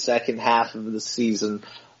productive in the second half of the season.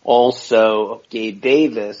 Also, Gabe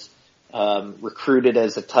Davis, recruited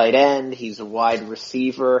as a tight end. He's a wide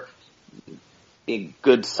receiver, big,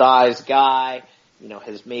 good size guy,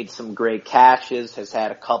 has made some great catches, has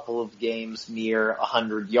had a couple of games near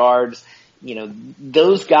 100 yards.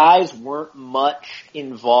 Those guys weren't much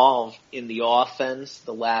involved in the offense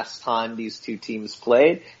the last time these two teams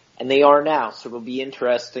played, and they are now. So it'll be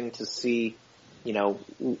interesting to see,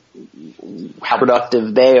 how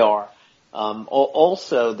productive they are.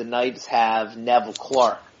 Also, the Knights have Neville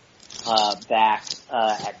Clark back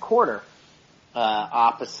at corner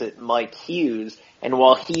opposite Mike Hughes, and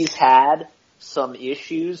while he's had some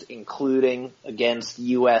issues, including against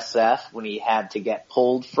USF when he had to get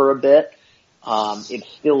pulled for a bit, it's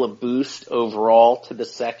still a boost overall to the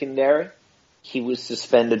secondary. He was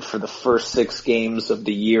suspended for the first 6 games of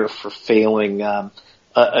the year for failing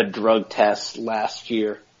a drug test last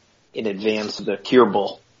year in advance of the Cure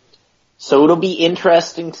Bowl. So it'll be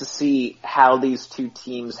interesting to see how these two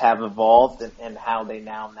teams have evolved and how they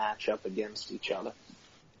now match up against each other.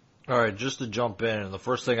 All right, just to jump in, the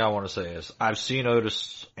first thing I want to say is I've seen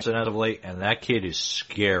Otis as of late, and that kid is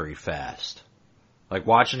scary fast. Like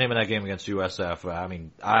watching him in that game against USF, I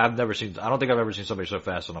mean, I don't think I've ever seen somebody so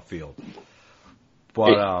fast on the field.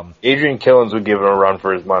 But, Adrian Killens would give him a run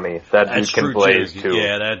for his money. That dude can blaze too.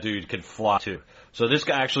 Yeah, that dude can fly too. So this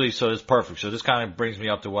guy so it's perfect. So this kind of brings me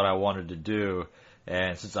up to what I wanted to do.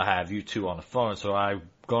 And since I have you two on the phone, so I'm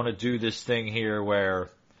going to do this thing here where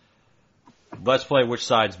let's play which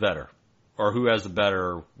side's better or who has the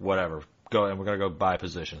better whatever. And we're going to go by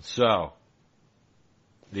position. So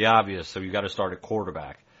the obvious, so you got to start at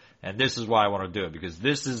quarterback. And this is why I want to do it, because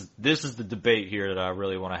this is the debate here that I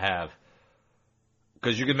really want to have.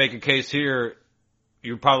 Because you can make a case here,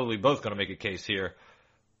 you're probably both going to make a case here.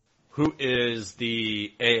 Who is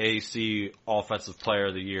the AAC Offensive Player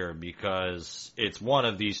of the Year? Because it's one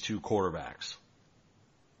of these two quarterbacks.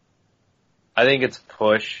 I think it's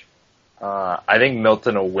push. I think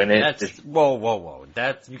Milton will win it. Whoa.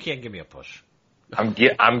 You can't give me a push. I'm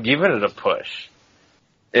giving it a push.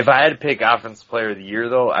 If I had to pick Offensive Player of the Year,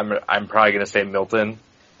 though, I'm probably going to say Milton.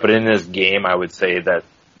 But in this game, I would say that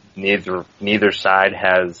neither side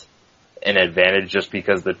has an advantage just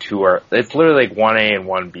because the two it's literally like 1A and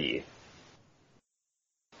 1B.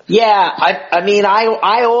 Yeah, I mean,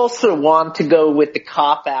 I also want to go with the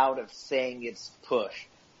cop-out of saying it's push.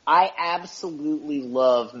 I absolutely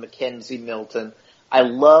love Mackenzie Milton. I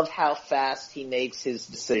love how fast he makes his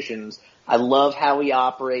decisions. I love how he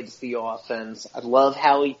operates the offense. I love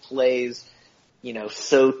how he plays,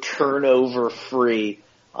 so turnover-free.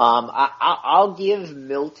 I'll give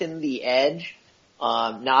Milton the edge,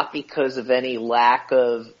 not because of any lack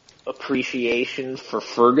of appreciation for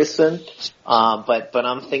Ferguson, but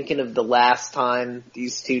I'm thinking of the last time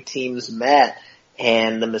these two teams met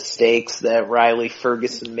and the mistakes that Riley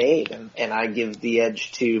Ferguson made, and I give the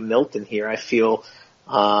edge to Milton here. I feel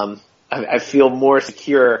more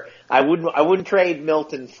secure. I wouldn't trade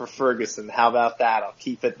Milton for Ferguson. How about that? I'll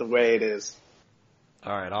keep it the way it is.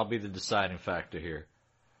 All right, I'll be the deciding factor here.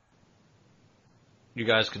 You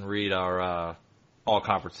guys can read our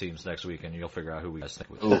all-conference teams next week, and you'll figure out who we guys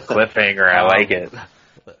think. Ooh, cliffhanger, I like it.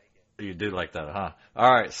 You do like that, huh?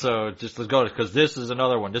 All right, so just let's go, because this is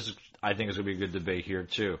another one. I think is going to be a good debate here,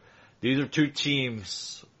 too. These are two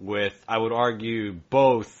teams with, I would argue,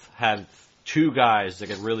 both have two guys that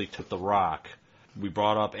can really tip the rock. We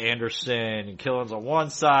brought up Anderson and Killens on one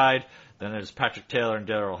side, then there's Patrick Taylor and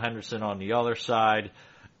Darrell Henderson on the other side.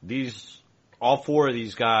 All four of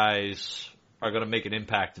these guys are going to make an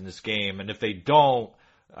impact in this game, and if they don't,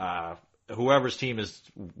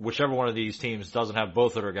 whichever one of these teams doesn't have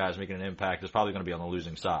both of their guys making an impact is probably going to be on the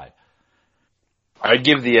losing side. I'd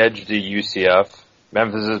give the edge to UCF.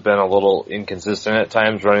 Memphis has been a little inconsistent at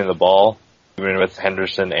times running the ball, even with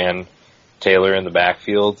Henderson and Taylor in the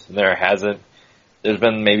backfield. There's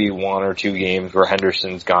been maybe one or two games where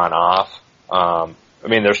Henderson's gone off.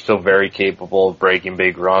 They're still very capable of breaking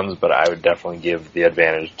big runs, but I would definitely give the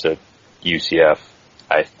advantage to UCF.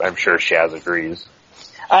 I'm sure Shaz agrees.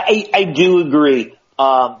 I do agree.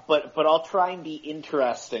 But I'll try and be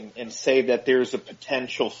interesting and say that there's a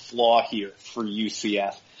potential flaw here for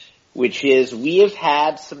UCF, which is we have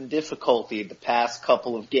had some difficulty the past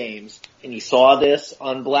couple of games, and you saw this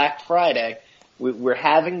on Black Friday. We're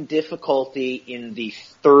having difficulty in the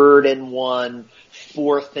 3rd and 1,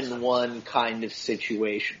 4th and 1 kind of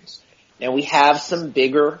situations. Now we have some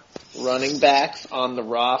bigger running backs on the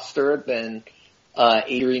roster than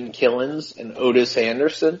Adrian Killens and Otis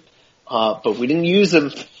Anderson. But we didn't use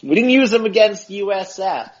them. We didn't use them against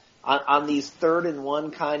USF on these 3rd and 1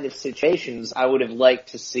 kind of situations. I would have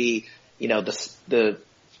liked to see, the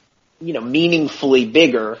meaningfully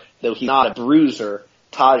bigger, though he's not a bruiser,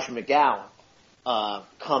 Taj McGowan,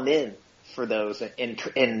 come in for those and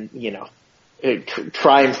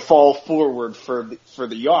try and fall forward for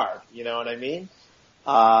the yard. You know what I mean?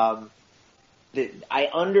 I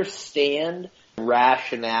understand the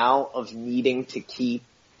rationale of needing to keep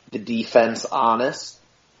the defense honest.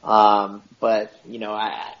 But,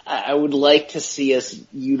 I would like to see us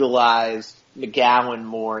utilize McGowan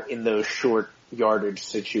more in those short yardage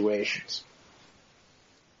situations.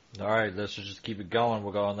 All right, let's just keep it going.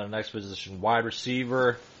 We'll go on to the next position. Wide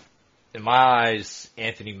receiver. In my eyes,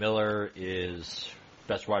 Anthony Miller is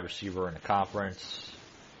best wide receiver in the conference.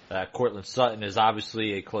 Cortland Sutton is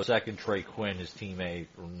obviously a close second. Trey Quinn, his teammate,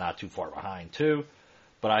 not too far behind, too.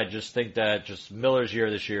 But I just think that Miller's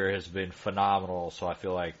year this year has been phenomenal. So I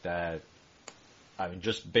feel like that,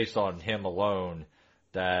 just based on him alone,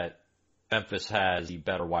 that Memphis has the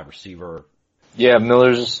better wide receiver. Yeah,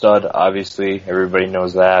 Miller's a stud, obviously. Everybody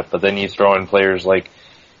knows that. But then you throw in players like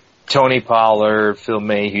Tony Pollard, Phil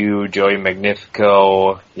Mayhew, Joey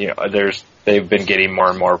Magnifico. They've been getting more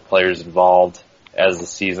and more players involved. as the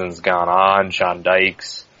season's gone on. Sean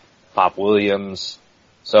Dykes, Pop Williams.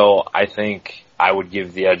 So I think I would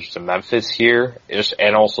give the edge to Memphis here,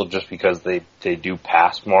 and also just because they do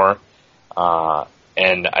pass more.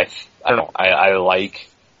 And I don't know, I like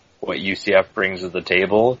what UCF brings to the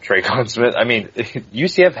table. Traquan Smith, I mean,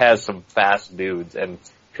 UCF has some fast dudes, and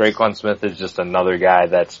Traquan Smith is just another guy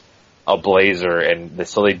that's a blazer, and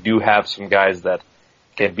so they do have some guys that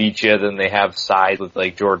can beat you. Then they have size with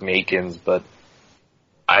like Jordan Akins, but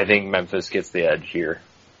I think Memphis gets the edge here.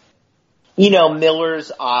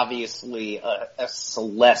 Miller's obviously a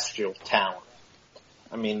celestial talent.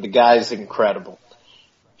 I mean, the guy's incredible.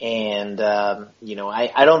 And,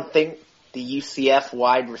 I don't think the UCF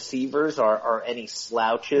wide receivers are any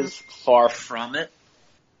slouches, far from it.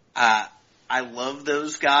 I love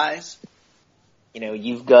those guys.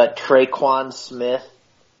 You've got Traquan Smith,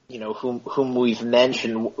 whom we've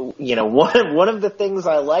mentioned. One of the things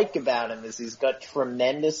I like about him is he's got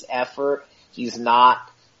tremendous effort. He's not,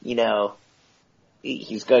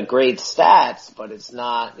 he's got great stats, but it's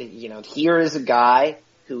not, here is a guy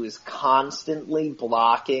who is constantly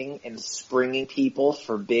blocking and springing people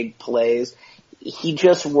for big plays. He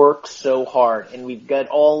just works so hard, and we've got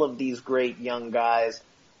all of these great young guys.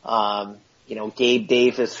 Gabe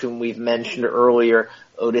Davis, whom we've mentioned earlier,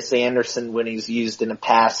 Otis Anderson when he's used in a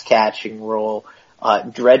pass catching role,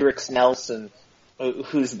 Dredricks Nelson,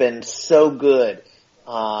 who's been so good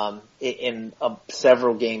in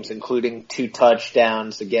several games, including 2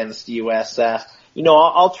 touchdowns against USF.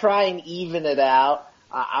 I'll try and even it out.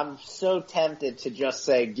 I'm so tempted to just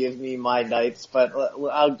say, give me my Knights, but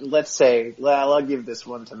I'll give this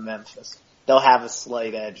one to Memphis. They'll have a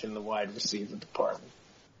slight edge in the wide receiver department.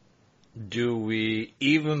 Do we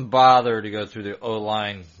even bother to go through the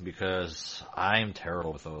O-line? Because I'm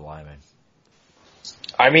terrible with O-linemen.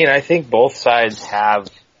 I mean, I think both sides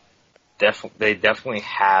they definitely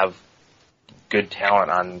have good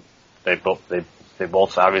talent on, they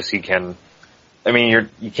both obviously can. I mean,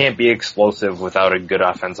 you can't be explosive without a good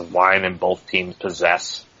offensive line, and both teams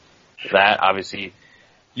possess that. Obviously,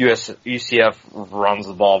 UCF runs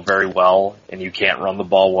the ball very well, and you can't run the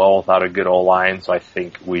ball well without a good O-line, so I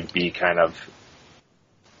think we'd be I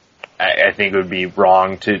think it would be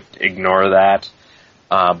wrong to ignore that.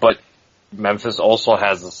 But Memphis also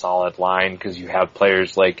has a solid line because you have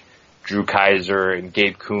players like Drew Kaiser and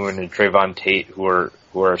Gabe Kuhn and Trayvon Tate who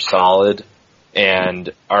are solid and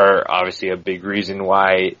are obviously a big reason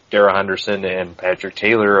why Darrell Henderson and Patrick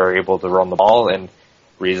Taylor are able to run the ball and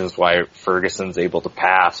reasons why Ferguson's able to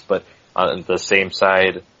pass. But on the same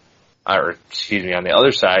side, on the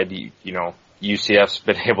other side, UCF's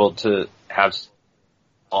been able to have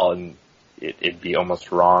all, and it'd be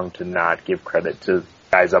almost wrong to not give credit to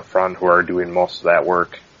guys up front who are doing most of that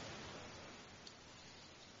work.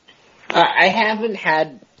 I haven't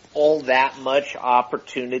had all that much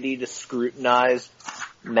opportunity to scrutinize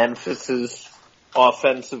Memphis's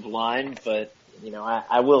offensive line, but,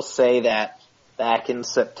 I will say that back in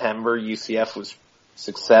September, UCF was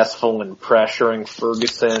successful in pressuring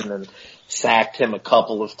Ferguson and sacked him a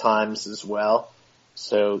couple of times as well.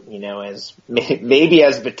 So, as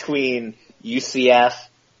between UCF,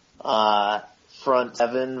 front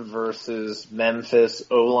seven versus Memphis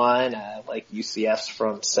O-line, like UCF's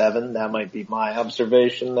front seven. That might be my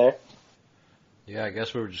observation there. Yeah, I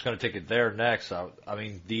guess we were just going to take it there next.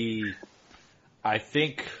 I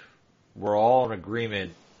think we're all in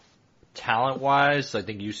agreement. Talent-wise, I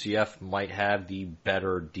think UCF might have the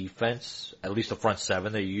better defense, at least the front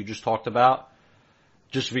seven that you just talked about.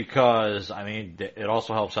 Just because, it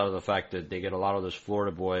also helps out of the fact that they get a lot of those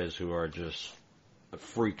Florida boys who are just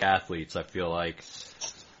freak athletes, I feel like.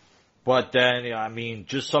 But then,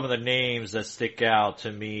 just some of the names that stick out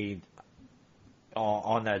to me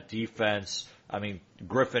on that defense.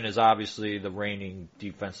 Griffin is obviously the reigning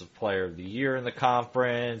defensive player of the year in the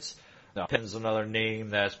conference. Penn's another name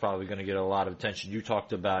that's probably going to get a lot of attention. You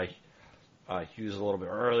talked about Hughes a little bit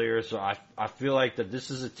earlier, so I feel like that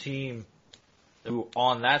this is a team who,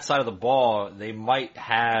 on that side of the ball, they might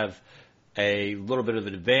have a little bit of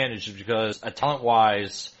an advantage because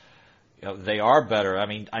talent-wise, they are better.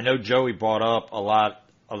 I know Joey brought up a lot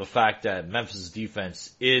of the fact that Memphis'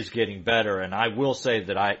 defense is getting better, and I will say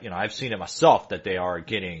that I've seen it myself that they are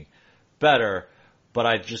getting better, but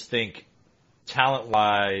I just think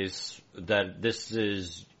talent-wise that this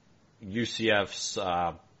is UCF's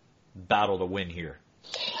battle to win here.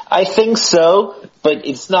 I think so, but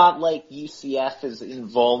it's not like UCF is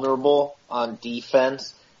invulnerable on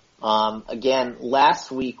defense. Again,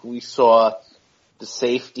 last week we saw the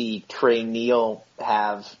safety Trey Neal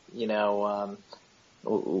have,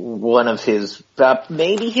 one of his,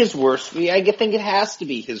 maybe his worst. I think it has to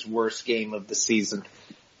be his worst game of the season,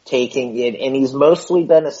 taking it, and he's mostly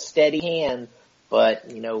been a steady hand, but,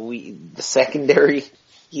 the secondary,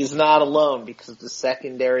 he's not alone because the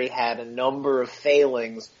secondary had a number of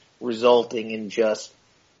failings resulting in just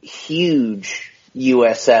huge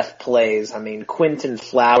USF plays. I mean, Quinton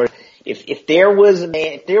Flowers, if there was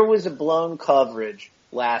a blown coverage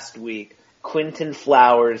last week, Quinton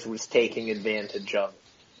Flowers was taking advantage of it.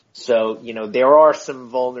 So, there are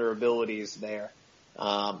some vulnerabilities there.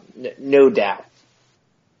 No doubt.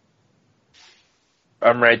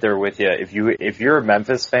 I'm right there with you. If you're a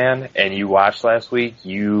Memphis fan and you watched last week,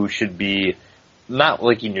 you should be not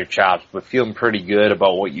licking your chops, but feeling pretty good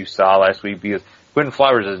about what you saw last week because Quinton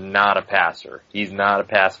Flowers is not a passer. He's not a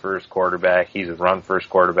pass-first quarterback. He's a run-first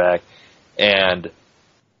quarterback. And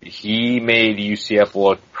he made UCF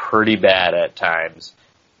look pretty bad at times.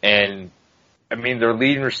 And, I mean, their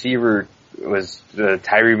leading receiver was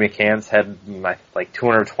Tyree McCants, had like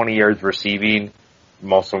 220 yards receiving.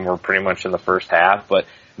 Most of them were pretty much in the first half. But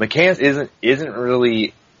McCants isn't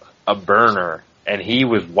really a burner, and he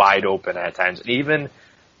was wide open at times. And even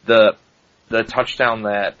the touchdown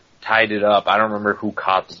that tied it up, I don't remember who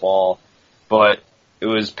caught the ball, but it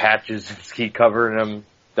was Pat Jasinski covering him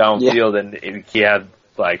downfield, and he had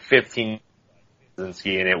like 15 and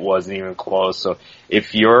it wasn't even close. So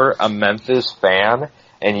if you're a Memphis fan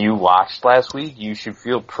and you watched last week, you should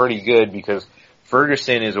feel pretty good because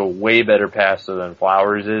Ferguson is a way better passer than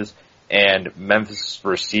Flowers is, and Memphis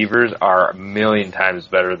receivers are a million times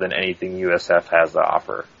better than anything USF has to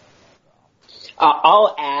offer.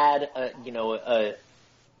 I'll add, a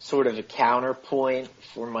sort of a counterpoint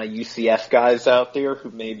for my UCF guys out there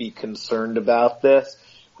who may be concerned about this.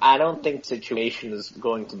 I don't think the situation is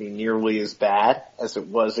going to be nearly as bad as it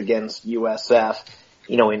was against USF,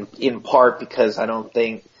 in part because I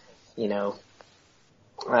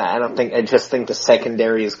just think the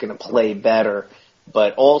secondary is going to play better,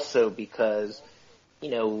 but also because,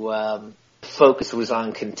 focus was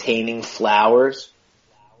on containing Flowers.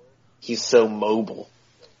 He's so mobile.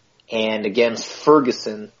 And against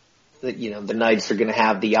Ferguson, the Knights are going to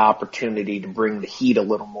have the opportunity to bring the heat a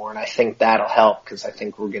little more, and I think that'll help because I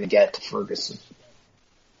think we're going to get to Ferguson.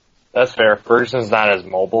 That's fair. Ferguson's not as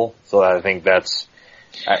mobile, so I think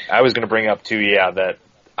I was going to bring up too, that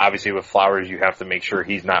obviously with Flowers you have to make sure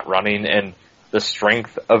he's not running, and the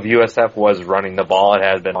strength of USF was running the ball. It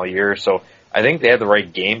has been all year, so I think they had the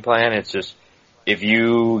right game plan. It's just if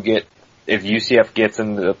UCF gets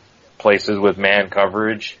into places with man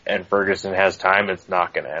coverage and Ferguson has time, it's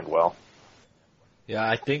not going to end well. Yeah,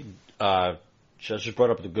 I think just brought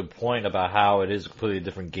up a good point about how it is a completely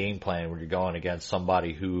different game plan when you're going against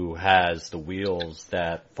somebody who has the wheels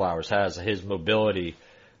that Flowers has. His mobility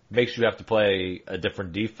makes you have to play a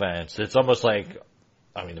different defense. It's almost like,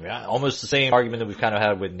 almost the same argument that we've kind of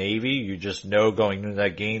had with Navy. You just know going into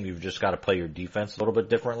that game, you've just got to play your defense a little bit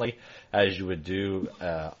differently as you would do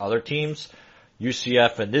other teams.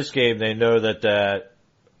 UCF in this game, they know that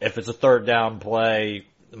if it's a third down play,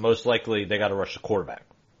 most likely they got to rush the quarterback.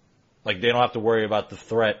 Like, they don't have to worry about the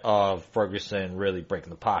threat of Ferguson really breaking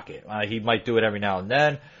the pocket. He might do it every now and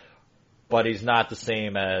then, but he's not the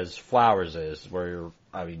same as Flowers is,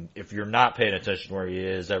 if you're not paying attention where he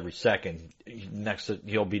is every second,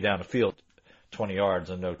 he'll be down the field 20 yards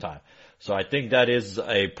in no time. So I think that is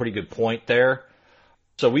a pretty good point there.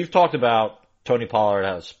 So we've talked about Tony Pollard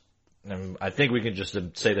as, and I think we can just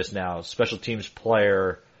say this now, special teams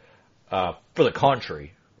player for the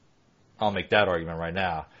country. I'll make that argument right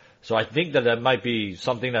now. So I think that might be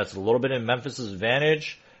something that's a little bit in Memphis's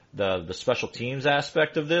advantage, the special teams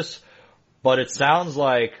aspect of this. But it sounds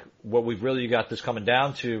like what we've really got this coming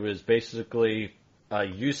down to is basically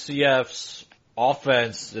UCF's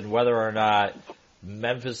offense and whether or not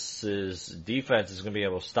Memphis's defense is going to be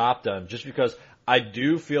able to stop them. Just because I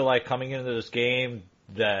do feel like coming into this game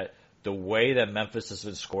that the way that Memphis has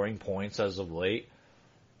been scoring points as of late,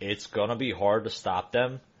 it's going to be hard to stop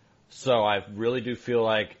them. So I really do feel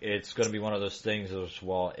like it's going to be one of those things as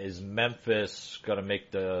well. Is Memphis going to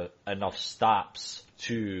make enough stops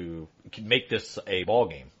to make this a ball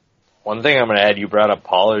game? One thing I'm going to add, you brought up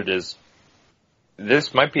Pollard, is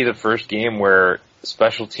this might be the first game where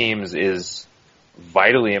special teams is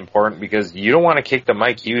vitally important because you don't want to kick to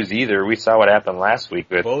Mike Hughes either. We saw what happened last week.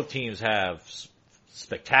 Both teams have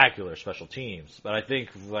spectacular special teams, but I think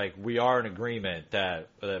we are in agreement that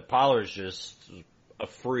Pollard's just a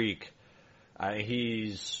freak.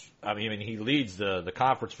 He leads the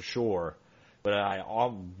conference for sure But I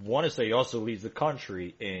want to say he also leads the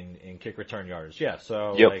country in kick return yards. Yeah,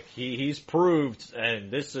 so Yep. like he's proved,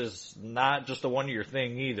 and this is not just a 1 year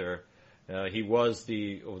thing either. He was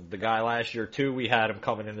the guy last year too. We had him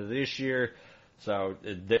coming into this year, so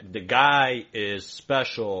the guy is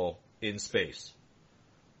special in space.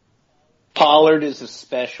 Pollard is a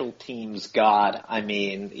special teams god. I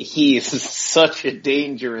mean, he is such a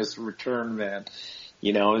dangerous return man.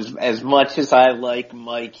 You know, as much as I like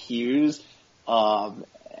Mike Hughes,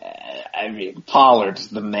 I mean, Pollard's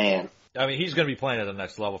the man. I mean, he's going to be playing at the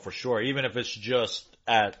next level for sure, even if it's just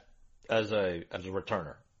as a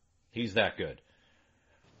returner. He's that good.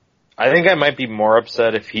 I think I might be more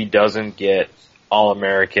upset if he doesn't get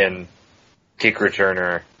All-American kick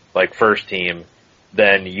returner, like first team,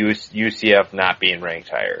 than UCF not being ranked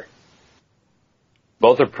higher.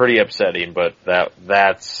 Both are pretty upsetting, but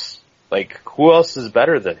that's like, who else is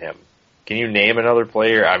better than him? Can you name another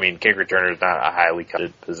player? I mean, kick returner is not a highly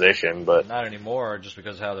coveted position, but not anymore, just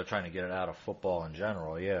because of how they're trying to get it out of football in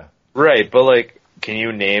general. Yeah, right. But like, can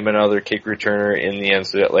you name another kick returner in the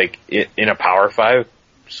NCAA, like in a Power 5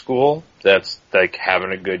 school that's like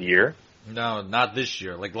having a good year? No, not this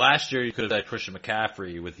year. Like last year, you could have had Christian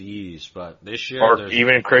McCaffrey with ease, but this year, or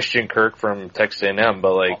even Christian Kirk from Texas A&M.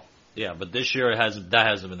 But like, yeah, but this year that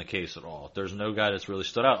hasn't been the case at all. There's no guy that's really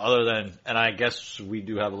stood out other than, and I guess we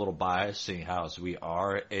do have a little bias seeing how we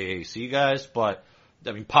are AAC guys, but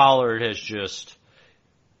I mean Pollard has just,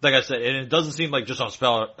 like I said, and it doesn't seem like just on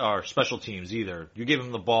special teams either. You give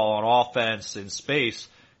him the ball on offense in space,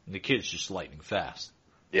 and the kid's just lightning fast.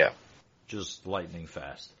 Yeah, just lightning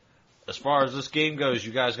fast. As far as this game goes,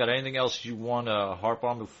 you guys got anything else you want to harp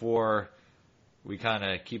on before we kind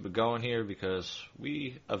of keep it going here? Because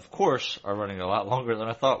we, of course, are running a lot longer than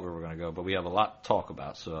I thought we were going to go, but we have a lot to talk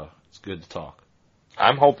about, so it's good to talk.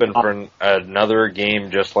 I'm hoping for another game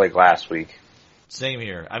just like last week. Same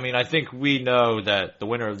here. I mean, I think we know that the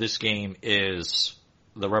winner of this game is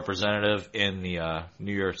the representative in the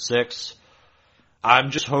New Year Six. I'm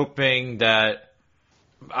just hoping that,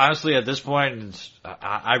 honestly, at this point,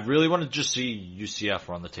 I really want to just see UCF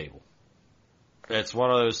run the table. It's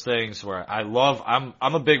one of those things where I'm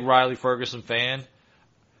a big Riley Ferguson fan.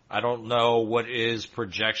 I don't know what his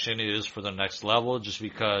projection is for the next level just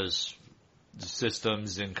because the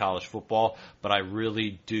system's in college football, but I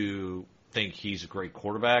really do think he's a great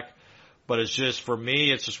quarterback. But it's just, for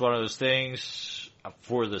me, it's just one of those things,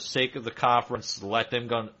 for the sake of the conference, let them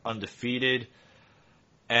go undefeated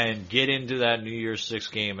and get into that New Year's Six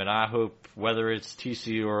game. And I hope, whether it's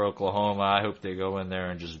TCU or Oklahoma, I hope they go in there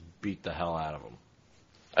and just beat the hell out of them.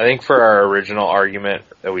 I think for our original argument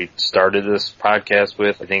that we started this podcast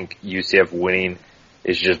with, I think UCF winning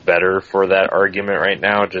is just better for that argument right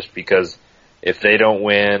now, just because if they don't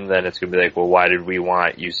win, then it's going to be like, well, why did we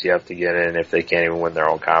want UCF to get in if they can't even win their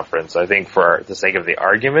own conference? I think for the sake of the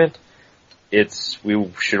argument,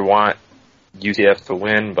 we should want UCF to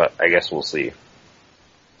win, but I guess we'll see.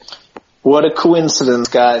 What a coincidence,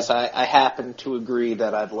 guys. I happen to agree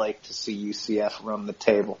that I'd like to see UCF run the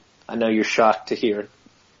table. I know you're shocked to hear it.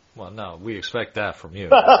 Well, no, we expect that from you.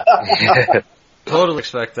 Totally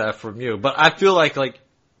expect that from you. But I feel like,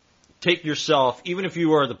 take yourself, even if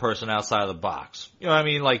you are the person outside of the box. You know what I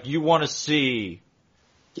mean? Like, you want to see.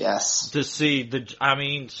 Yes. To see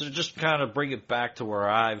so just kind of bring it back to where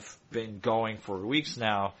I've been going for weeks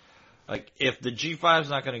now. Like, if the G5's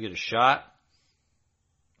not going to get a shot,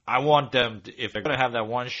 I want them to, if they're going to have that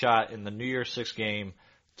one shot in the New Year's Six game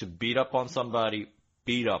to beat up on somebody,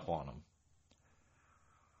 beat up on them.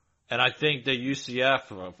 And I think that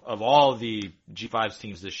UCF, of all the G5's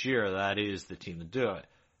teams this year, that is the team to do it.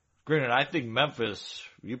 Granted, I think Memphis,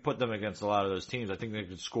 you put them against a lot of those teams, I think they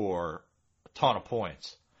could score a ton of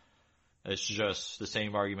points. It's just the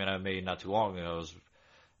same argument I made not too long ago.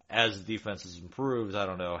 As the defense has improved, I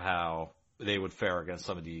don't know how they would fare against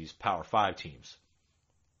some of these Power 5 teams.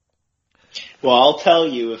 Well, I'll tell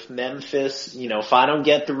you, if Memphis, if I don't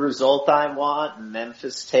get the result I want and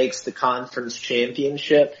Memphis takes the conference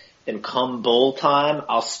championship, and come bowl time,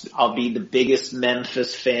 I'll be the biggest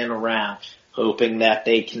Memphis fan around, hoping that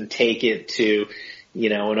they can take it to,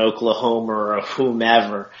 an Oklahoma or a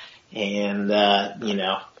whomever and,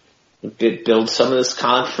 build some of this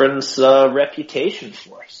conference, reputation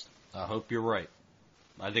for us. I hope you're right.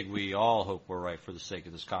 I think we all hope we're right for the sake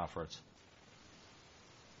of this conference.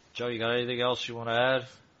 Joe, you got anything else you want to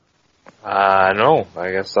add? No,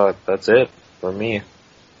 I guess that's it for me.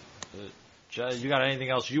 Joe, you got anything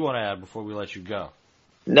else you want to add before we let you go?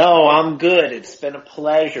 No, I'm good. It's been a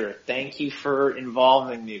pleasure. Thank you for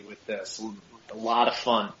involving me with this. A lot of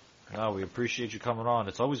fun. No, we appreciate you coming on.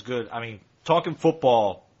 It's always good. I mean, talking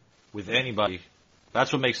football with anybody.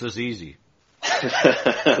 That's what makes this easy.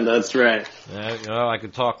 That's right. I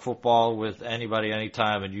could talk football with anybody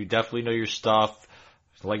anytime, and you definitely know your stuff.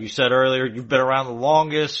 Like you said earlier, you've been around the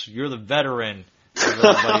longest. You're the veteran of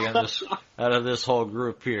everybody out of this whole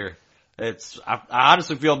group here. I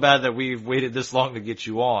honestly feel bad that we've waited this long to get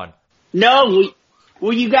you on. No,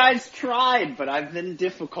 well, you guys tried, but I've been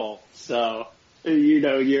difficult. So,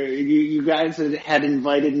 you guys had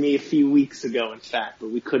invited me a few weeks ago, in fact,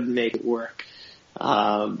 but we couldn't make it work.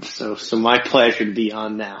 So my pleasure to be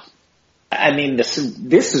on now. I mean, this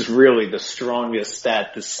is really the strongest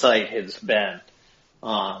that the site has been,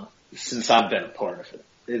 since I've been a part of it.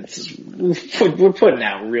 We're putting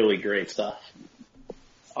out really great stuff.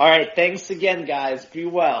 All right. Thanks again, guys. Be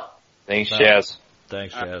well. Thanks, Chaz.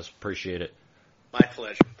 Thanks, Chaz. Appreciate it. My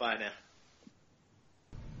pleasure. Bye now.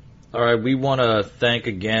 All right. We want to thank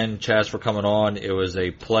again Chaz for coming on. It was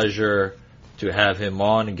a pleasure to have him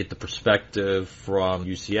on and get the perspective from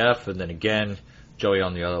UCF. And then again, Joey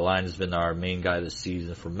on the other line has been our main guy this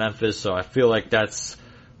season for Memphis. So I feel like that's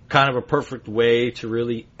kind of a perfect way to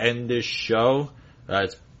really end this show.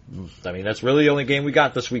 That's really the only game we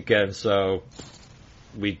got this weekend. So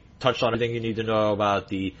we touched on everything you need to know about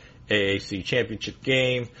the AAC championship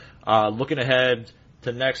game. Looking ahead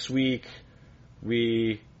to next week,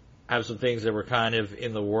 we have some things that we're kind of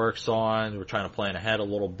in the works on. We're trying to plan ahead a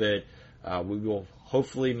little bit. We will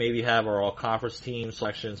hopefully maybe have our all-conference team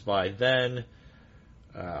selections by then.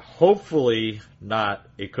 Hopefully not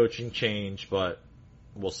a coaching change, but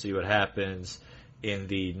we'll see what happens in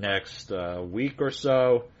the next week or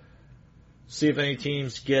so. See if any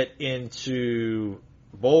teams get into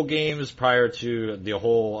bowl games prior to the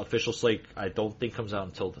whole official slate. I don't think comes out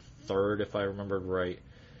until the 3rd, if I remembered right.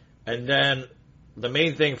 And then the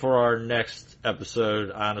main thing for our next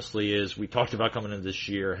episode, honestly, is we talked about coming in this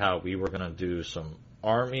year how we were going to do some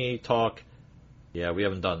Army talk. Yeah, we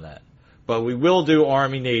haven't done that. But we will do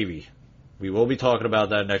Army-Navy. We will be talking about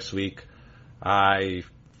that next week. I've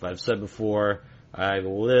said before, I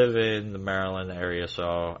live in the Maryland area,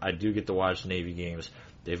 so I do get to watch Navy games.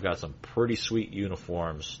 They've got some pretty sweet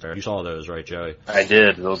uniforms. You saw those, right, Joey? I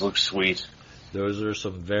did. Those look sweet. Those are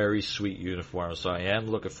some very sweet uniforms, so I am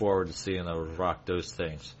looking forward to seeing those rock those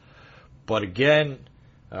things. But again,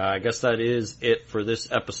 I guess that is it for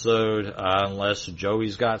this episode, unless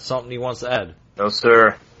Joey's got something he wants to add. No,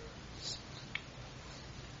 sir.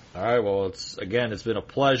 All right, well, it's been a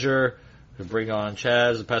pleasure to bring on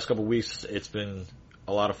Chaz. The past couple of weeks, it's been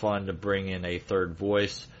a lot of fun to bring in a third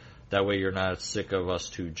voice. That way you're not sick of us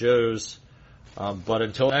two Joes. But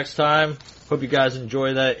until next time, hope you guys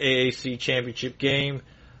enjoy that AAC championship game.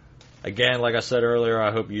 Again, like I said earlier,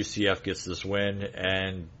 I hope UCF gets this win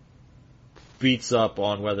and beats up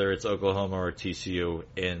on whether it's Oklahoma or TCU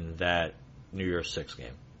in that New Year's Six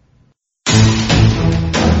game.